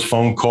 make those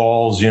phone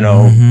calls, you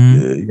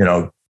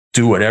know,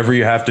 do whatever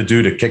you have to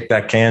do to kick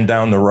that can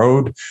down the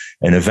road,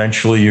 and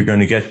eventually you're going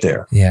to get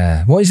there.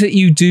 Yeah. What is it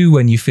you do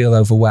when you feel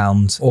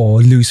overwhelmed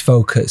or lose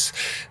focus,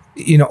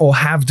 you know, or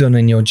have done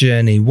in your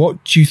journey?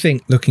 What do you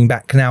think, looking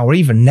back now, or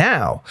even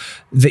now,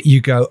 that you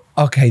go,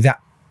 okay,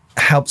 that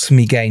helps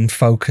me gain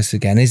focus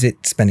again? Is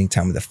it spending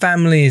time with the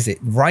family? Is it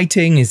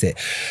writing? Is it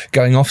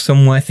going off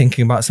somewhere,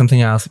 thinking about something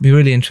else? It'd be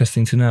really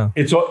interesting to know.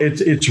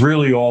 It's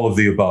really all of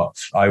the above.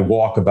 I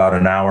walk about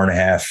an hour and a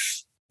half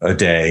a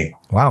day.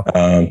 Wow.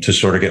 To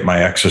sort of get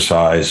my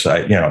exercise.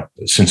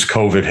 Since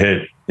COVID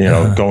hit,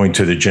 going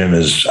to the gym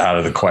is out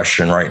of the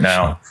question right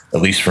now,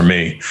 at least for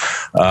me.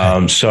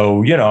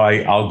 So,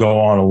 I'll go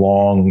on a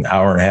long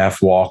hour and a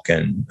half walk,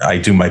 and I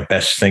do my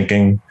best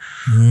thinking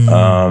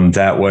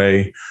that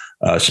way.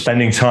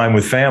 Spending time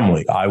with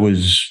family. I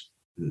was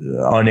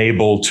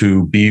unable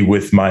to be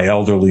with my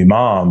elderly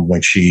mom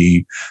when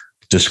she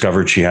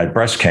discovered she had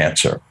breast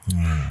cancer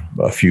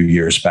a few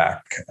years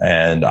back,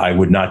 and I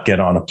would not get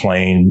on a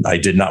plane. I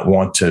did not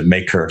want to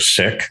make her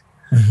sick,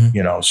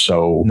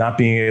 so not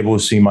being able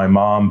to see my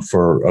mom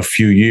for a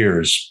few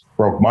years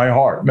broke my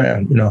heart,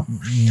 man,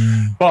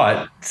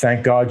 but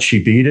thank God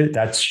she beat it.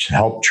 That's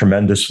helped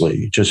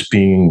tremendously. Just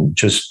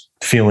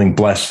feeling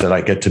blessed that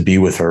I get to be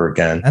with her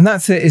again. And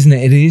that's it, isn't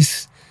it? It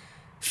is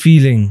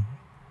feeling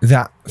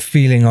that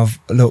feeling of,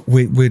 look,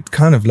 we're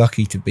kind of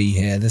lucky to be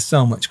here. There's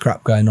so much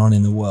crap going on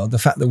in the world. The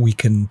fact that we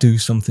can do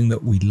something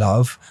that we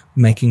love,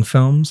 making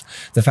films,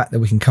 the fact that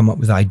we can come up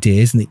with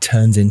ideas and it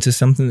turns into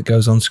something that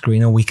goes on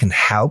screen, or we can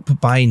help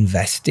by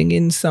investing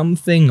in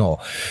something or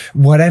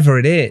whatever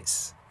it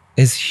is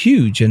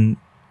huge and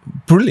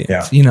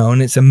brilliant,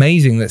 and it's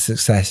amazing that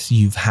success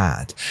you've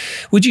had.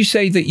 Would you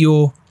say that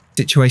your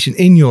situation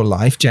in your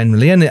life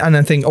generally, and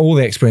I think all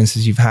the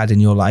experiences you've had in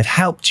your life,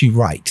 helped you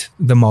write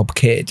The Mob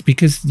Kid,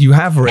 because you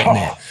have written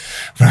it,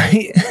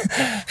 right?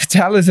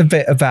 Tell us a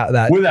bit about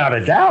that. Without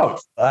a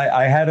doubt.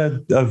 I had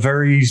a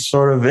very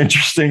sort of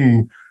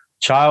interesting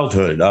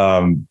childhood.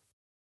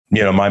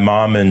 My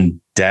mom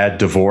and dad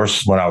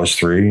divorced when I was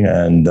 3,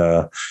 and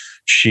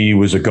she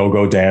was a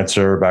go-go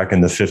dancer back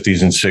in the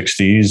 50s and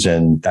 60s.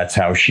 And that's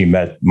how she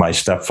met my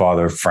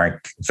stepfather,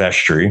 Frank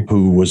Vestry,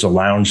 who was a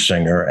lounge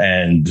singer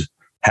and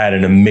had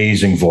an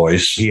amazing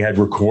voice. He had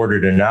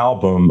recorded an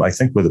album, I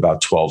think, with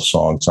about 12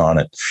 songs on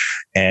it.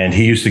 And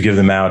he used to give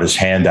them out as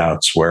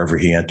handouts wherever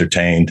he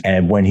entertained.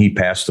 And when he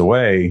passed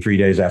away 3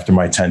 days after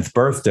my 10th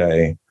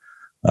birthday,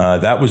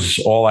 that was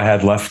all I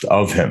had left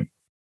of him.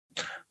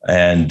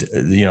 And,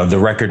 the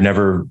record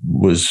never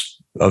was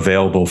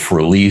available for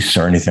release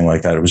or anything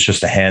like that. It was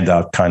just a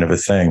handout kind of a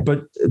thing.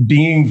 But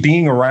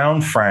being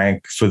around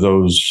Frank for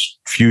those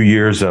few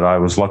years that I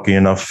was lucky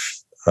enough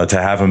to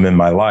have him in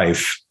my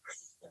life,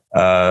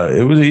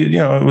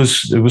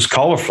 it was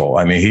colorful.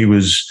 I mean, he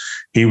was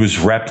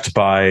repped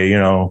by,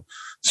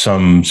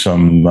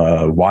 some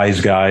wise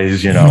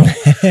guys, yeah.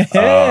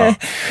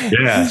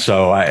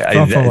 So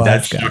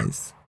that's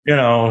guys.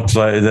 It's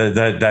like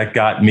that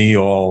got me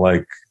all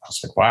like, I was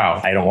like,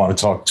 wow, I don't want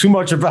to talk too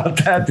much about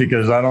that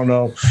because I don't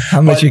know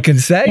how much you can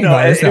say.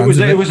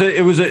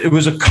 It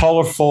was a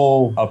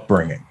colorful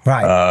upbringing,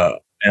 right?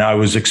 And I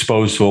was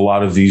exposed to a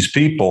lot of these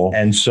people,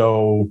 and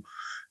so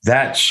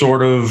that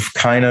sort of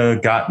kind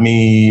of got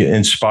me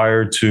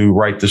inspired to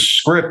write the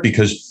script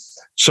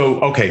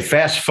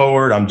fast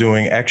forward, I'm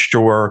doing extra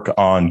work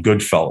on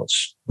Goodfellas.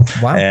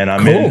 Wow. And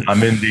I'm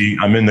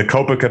in the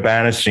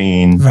Copacabana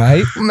scene.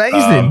 Right.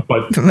 Amazing.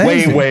 But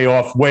amazing. way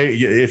off.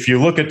 If you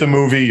look at the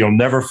movie, you'll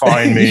never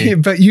find me.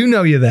 But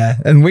you're there,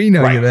 and we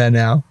know you're there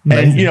now.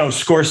 Amazing. And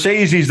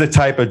Scorsese's the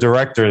type of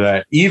director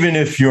that even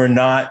if you're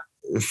not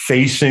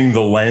facing the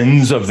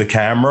lens of the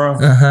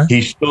camera,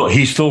 he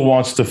still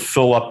wants to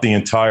fill up the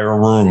entire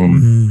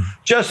room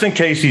just in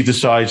case he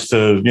decides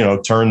to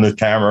turn the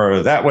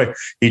camera that way.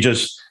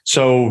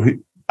 So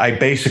I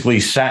basically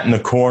sat in the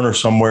corner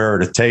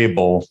somewhere at a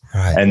table,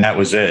 and that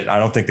was it. I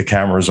don't think the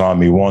camera was on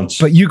me once.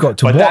 But you got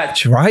to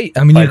watch, right?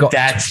 I mean,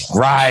 that's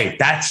right.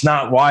 That's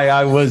not why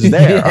I was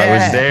there. Yeah. I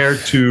was there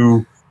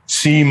to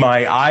see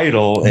my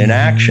idol in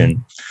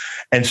action.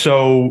 And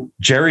so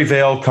Jerry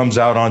Vale comes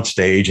out on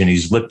stage and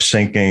he's lip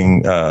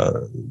syncing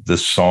the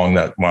song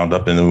that wound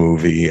up in the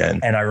movie.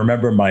 And I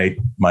remember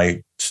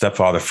my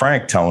stepfather,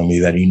 Frank, telling me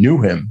that he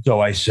knew him. So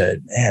I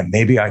said, man,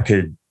 maybe I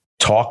could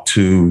talk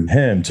to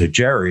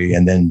Jerry,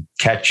 and then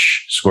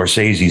catch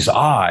Scorsese's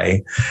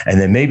eye. And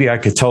then maybe I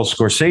could tell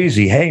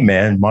Scorsese, hey,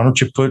 man, why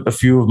don't you put a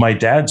few of my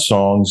dad's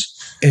songs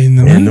in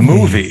the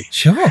movie?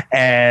 Sure.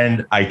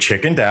 And I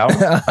chickened out.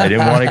 I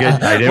didn't want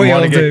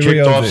to get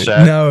kicked off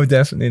set. No,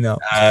 definitely not.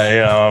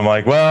 I'm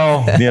like,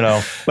 well,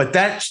 but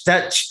that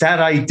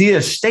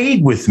idea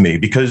stayed with me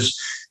because,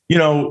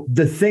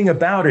 the thing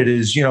about it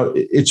is,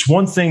 it's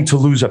one thing to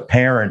lose a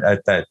parent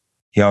at that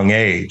young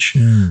age,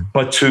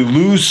 but to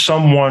lose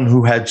someone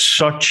who had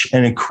such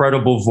an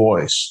incredible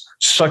voice,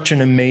 such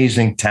an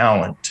amazing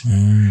talent,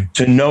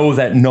 to know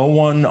that no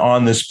one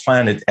on this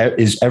planet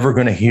is ever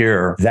going to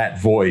hear that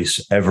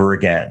voice ever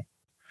again.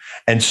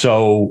 And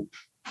so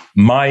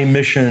my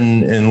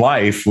mission in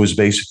life was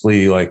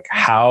basically like,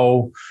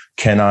 how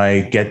can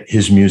I get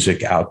his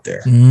music out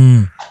there?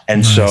 And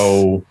nice.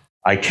 So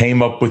I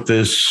came up with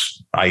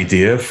this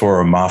idea for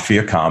a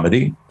mafia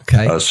comedy,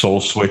 a Soul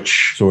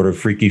Switch sort of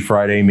Freaky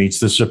Friday meets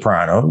The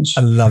Sopranos.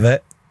 I love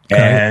it.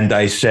 And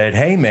I said,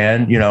 hey,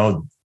 man, you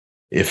know,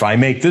 if I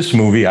make this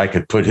movie, I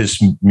could put his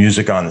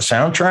music on the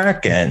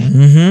soundtrack,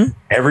 and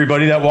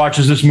everybody that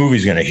watches this movie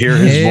is going to hear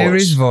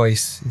his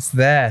voice. It's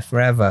there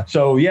forever.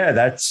 So, yeah,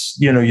 that's,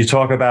 you know, you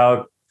talk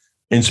about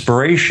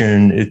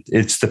inspiration.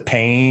 It's the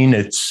pain.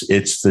 It's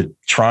the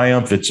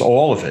triumph. It's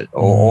all of it.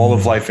 All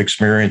of life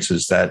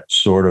experiences that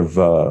sort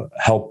of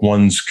help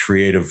one's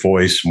creative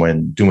voice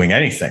when doing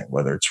anything,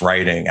 whether it's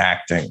writing,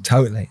 acting.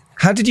 Totally.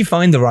 How did you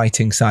find the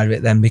writing side of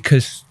it then?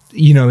 Because,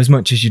 you know, as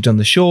much as you've done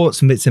the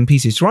shorts and bits and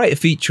pieces, to write a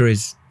feature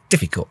is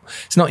difficult.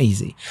 It's not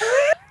easy.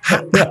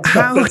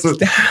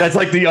 That's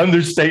like the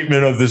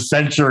understatement of the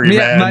century,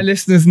 man. My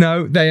listeners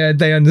know,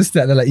 they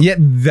understand. They're like, yeah,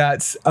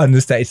 that's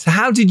understated. So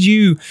how did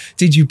you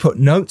put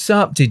notes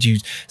up? Did you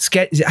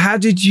sketch? How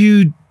did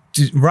you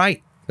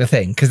write the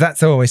thing? Because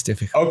that's always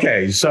difficult.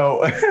 Okay,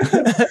 so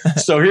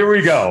here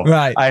we go.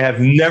 Right. I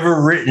have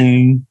never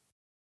written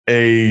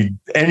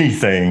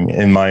anything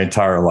in my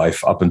entire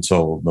life up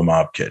until The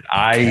Mob Kid.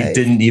 I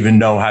didn't even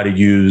know how to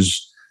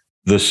use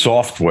the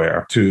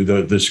software to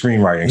the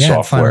screenwriting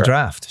software. Final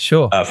Draft,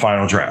 sure.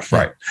 Final Draft,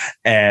 right.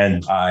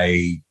 And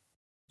I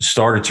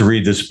started to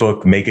read this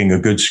book, Making a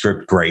Good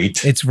Script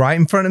Great. It's right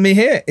in front of me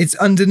here. It's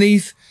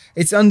underneath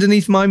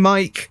my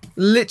mic,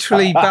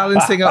 literally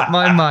balancing up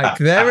my mic.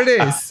 There it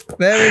is.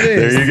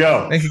 There you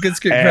go. Make a Good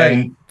Script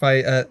Great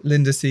by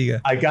Linda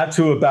Seeger. I got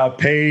to about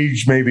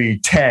page maybe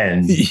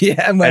 10.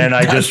 And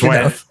I just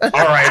went, all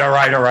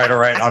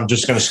right. I'm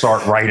just going to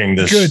start writing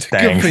this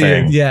dang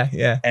thing.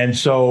 Yeah. And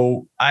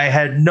so I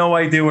had no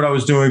idea what I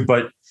was doing,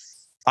 but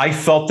I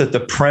felt that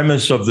the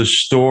premise of the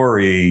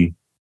story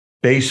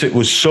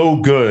was so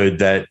good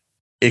that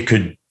it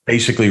could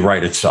basically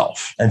write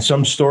itself. And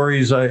some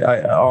stories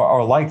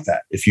are like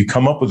that. If you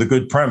come up with a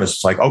good premise,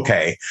 it's like,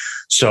 okay,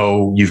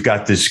 so you've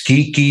got this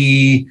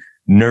geeky,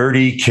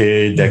 nerdy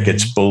kid that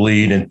gets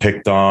bullied and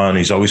picked on.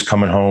 He's always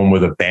coming home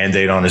with a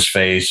Band-Aid on his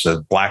face,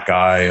 a black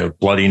eye, a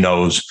bloody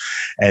nose.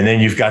 And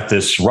then you've got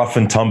this rough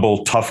and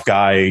tumble, tough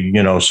guy,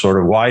 you know, sort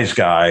of wise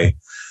guy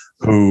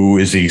who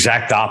is the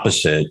exact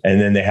opposite.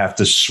 And then they have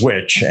to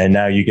switch. And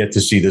now you get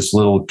to see this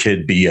little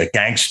kid be a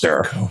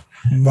gangster.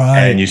 Right.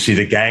 And you see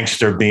the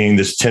gangster being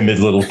this timid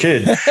little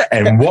kid.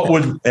 And what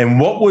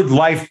would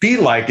life be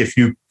like if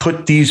you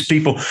put these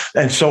people?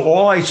 And so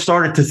all I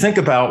started to think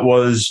about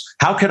was,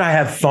 how could I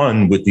have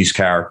fun with these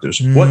characters?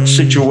 What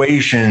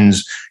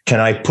situations can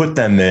I put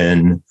them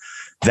in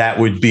that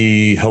would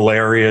be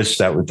hilarious,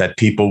 that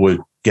people would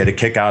get a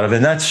kick out of?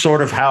 And that's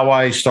sort of how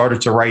I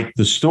started to write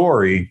the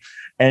story.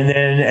 And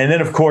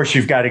then, of course,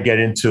 you've got to get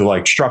into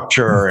like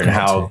structure and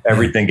how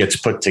everything gets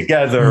put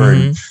together.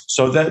 And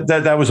so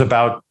that was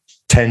about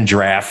 10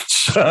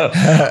 drafts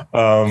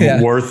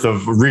worth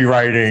of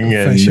rewriting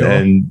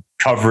and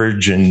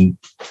coverage and,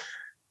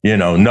 you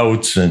know,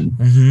 notes. And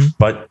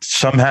but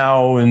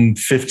somehow in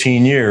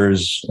 15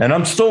 years, and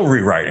I'm still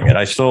rewriting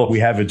it. We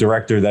have a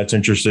director that's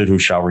interested who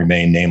shall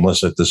remain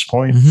nameless at this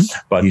point,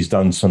 but he's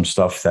done some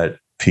stuff that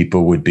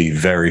people would be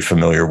very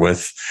familiar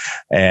with.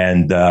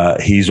 And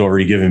he's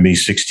already given me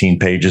 16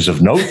 pages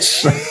of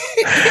notes.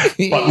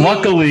 But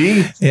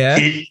luckily,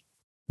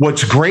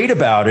 what's great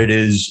about it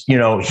is, you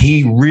know,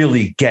 he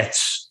really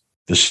gets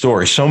the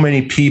story. So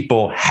many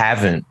people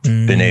haven't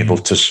been able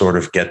to sort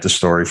of get the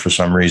story for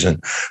some reason.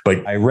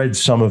 But I read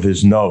some of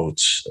his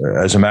notes.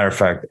 As a matter of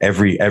fact,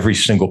 every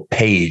single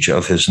page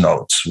of his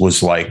notes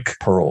was like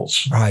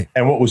pearls. Right.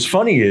 And what was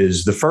funny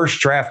is the first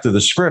draft of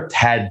the script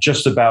had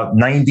just about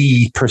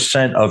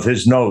 90% of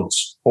his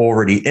notes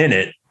already in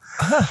it.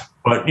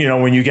 But, you know,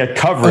 when you get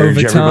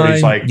coverage,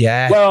 everybody's like,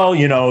 well,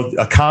 you know,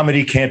 a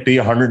comedy can't be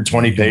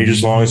 120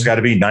 pages long. It's got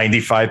to be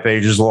 95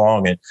 pages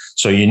long. And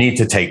so you need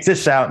to take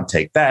this out and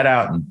take that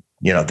out. And,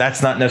 you know,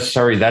 that's not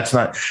necessary. That's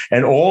not.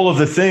 And all of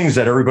the things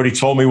that everybody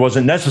told me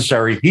wasn't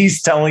necessary,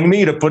 he's telling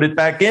me to put it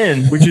back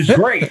in, which is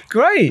great.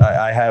 Great.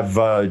 I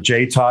have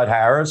J. Todd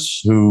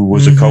Harris, who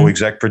was a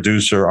co-exec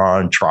producer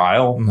on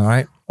Trial.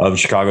 Right. Of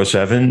Chicago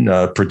 7,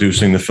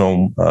 producing the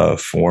film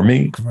for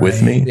me,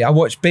 with me. Yeah, I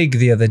watched Big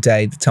the other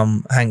day, the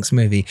Tom Hanks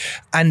movie,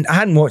 and I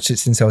hadn't watched it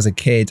since I was a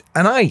kid,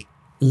 and I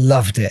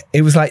loved it.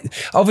 It was like,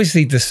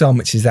 obviously the song,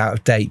 which is out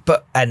of date,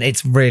 and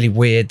it's really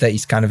weird that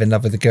he's kind of in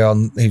love with a girl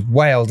who's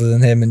way older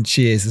than him, and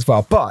she is as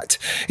well. But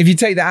if you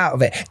take that out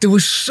of it, there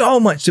was so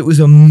much that was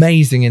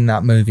amazing in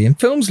that movie. And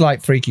films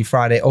like Freaky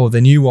Friday, or the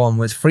new one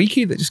was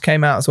Freaky that just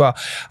came out as well.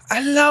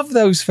 I love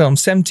those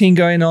films. 17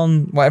 going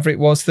on, whatever it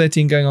was,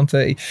 13 going on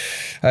 30.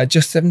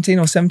 Just 17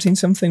 or 17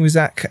 something was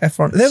Zac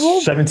Efron. They're all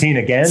 17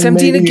 again.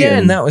 17 maybe?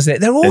 Again, that was it.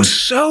 They're all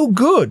so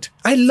good.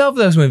 I love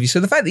those movies. So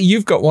the fact that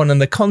you've got one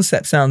and the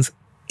concept sounds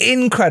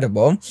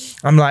incredible.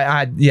 I'm like,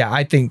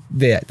 I think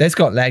there's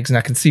got legs, and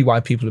I can see why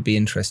people would be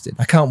interested.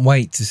 I can't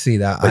wait to see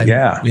that.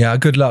 Yeah,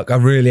 good luck. I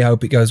really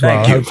hope it goes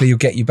well. Hopefully you'll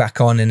get you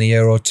back on in a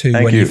year or two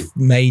when you've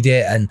made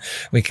it, and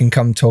we can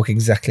come talk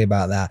exactly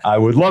about that. I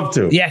would love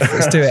to. Yes,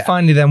 let's do it.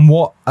 Finally then,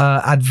 what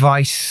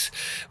advice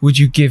would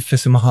you give for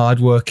some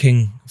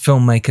hardworking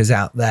filmmakers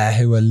out there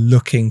who are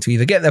looking to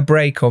either get their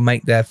break or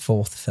make their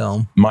fourth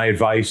film? My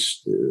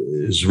advice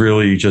is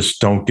really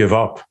just don't give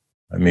up.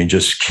 I mean,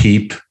 just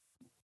keep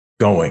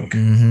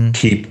going.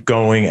 Keep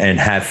going and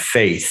have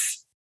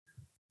faith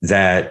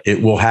that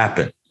it will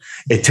happen.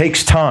 It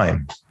takes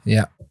time.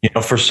 Yeah. You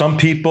know, for some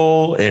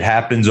people, it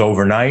happens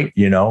overnight,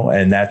 you know,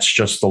 and that's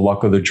just the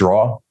luck of the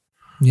draw.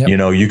 Yep. You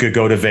know, you could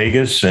go to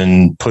Vegas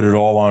and put it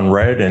all on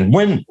red and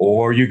win,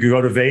 or you could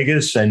go to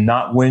Vegas and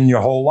not win your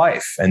whole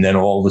life, and then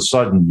all of a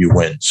sudden you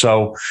win.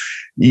 So,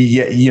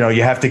 you know,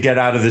 you have to get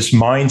out of this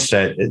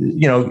mindset.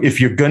 You know,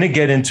 if you're going to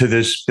get into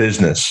this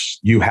business,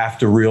 you have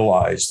to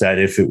realize that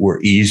if it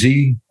were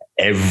easy,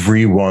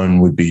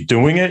 everyone would be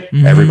doing it.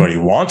 Everybody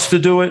wants to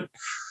do it.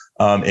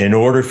 In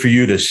order for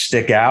you to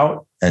stick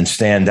out and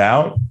stand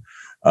out,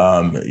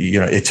 you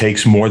know, it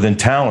takes more than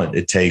talent.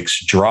 It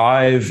takes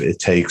drive. It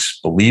takes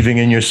believing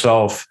in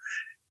yourself.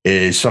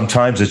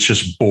 Sometimes it's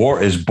just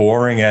as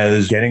boring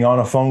as getting on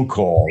a phone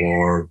call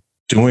or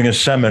doing a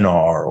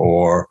seminar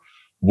or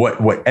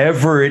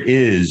whatever it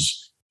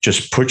is.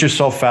 Just put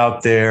yourself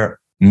out there,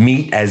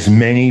 meet as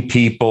many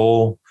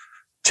people,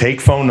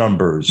 take phone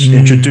numbers,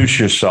 introduce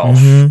yourself,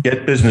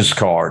 get business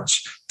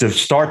cards, to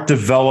start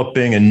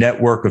developing a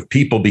network of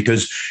people,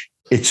 because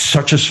it's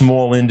such a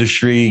small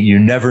industry. You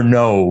never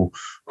know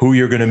who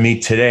you're going to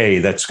meet today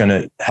that's going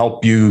to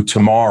help you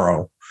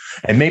tomorrow.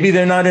 And maybe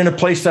they're not in a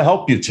place to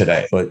help you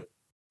today, but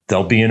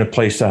they'll be in a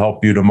place to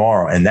help you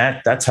tomorrow. And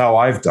that's how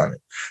I've done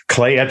it.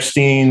 Clay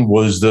Epstein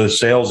was the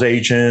sales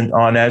agent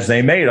on As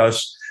They Made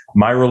Us.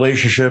 My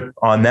relationship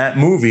on that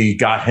movie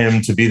got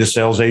him to be the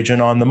sales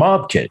agent on The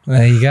Mob Kid.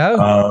 There you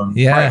go.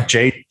 Right.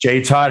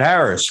 J. Todd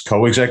Harris,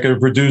 co-executive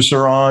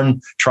producer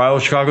on Trial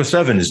of Chicago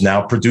 7, is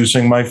now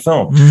producing my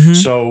film.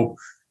 So,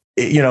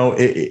 you know,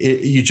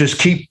 you just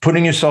keep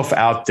putting yourself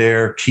out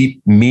there,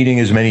 keep meeting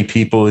as many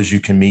people as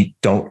you can meet.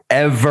 Don't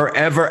ever,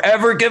 ever,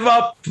 ever give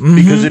up,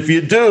 because if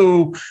you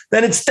do,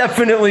 then it's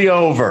definitely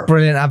over.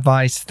 Brilliant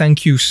advice.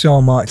 Thank you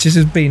so much. This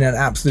has been an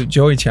absolute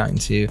joy chatting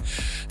to you.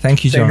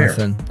 Thank you,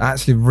 Jonathan. I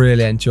actually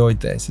really enjoyed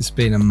this. It's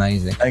been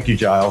amazing. Thank you,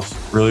 Giles.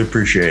 Really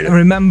appreciate it. And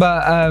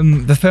remember,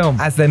 the film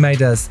As They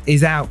Made Us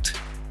is out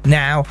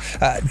now.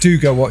 Do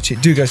go watch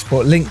it. Do go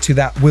support. Link to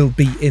that will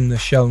be in the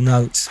show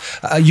notes.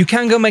 You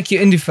can go make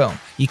your indie film.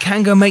 You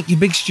can go make your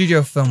big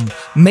studio film.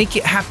 Make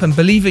it happen.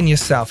 Believe in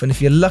yourself. And if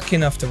you're lucky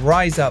enough to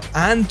rise up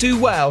and do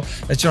well,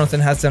 as Jonathan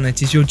has done,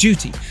 it is your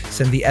duty.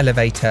 Send the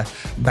elevator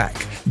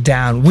back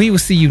down. We will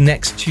see you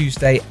next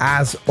Tuesday.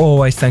 As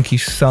always, thank you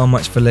so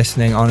much for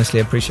listening. Honestly,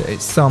 I appreciate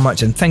it so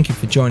much. And thank you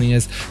for joining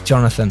us.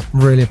 Jonathan,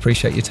 really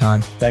appreciate your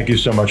time. Thank you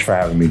so much for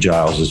having me,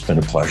 Giles. It's been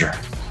a pleasure.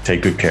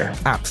 Take good care.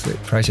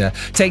 Absolute pleasure.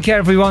 Take care,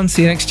 everyone.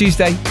 See you next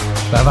Tuesday.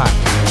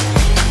 Bye-bye.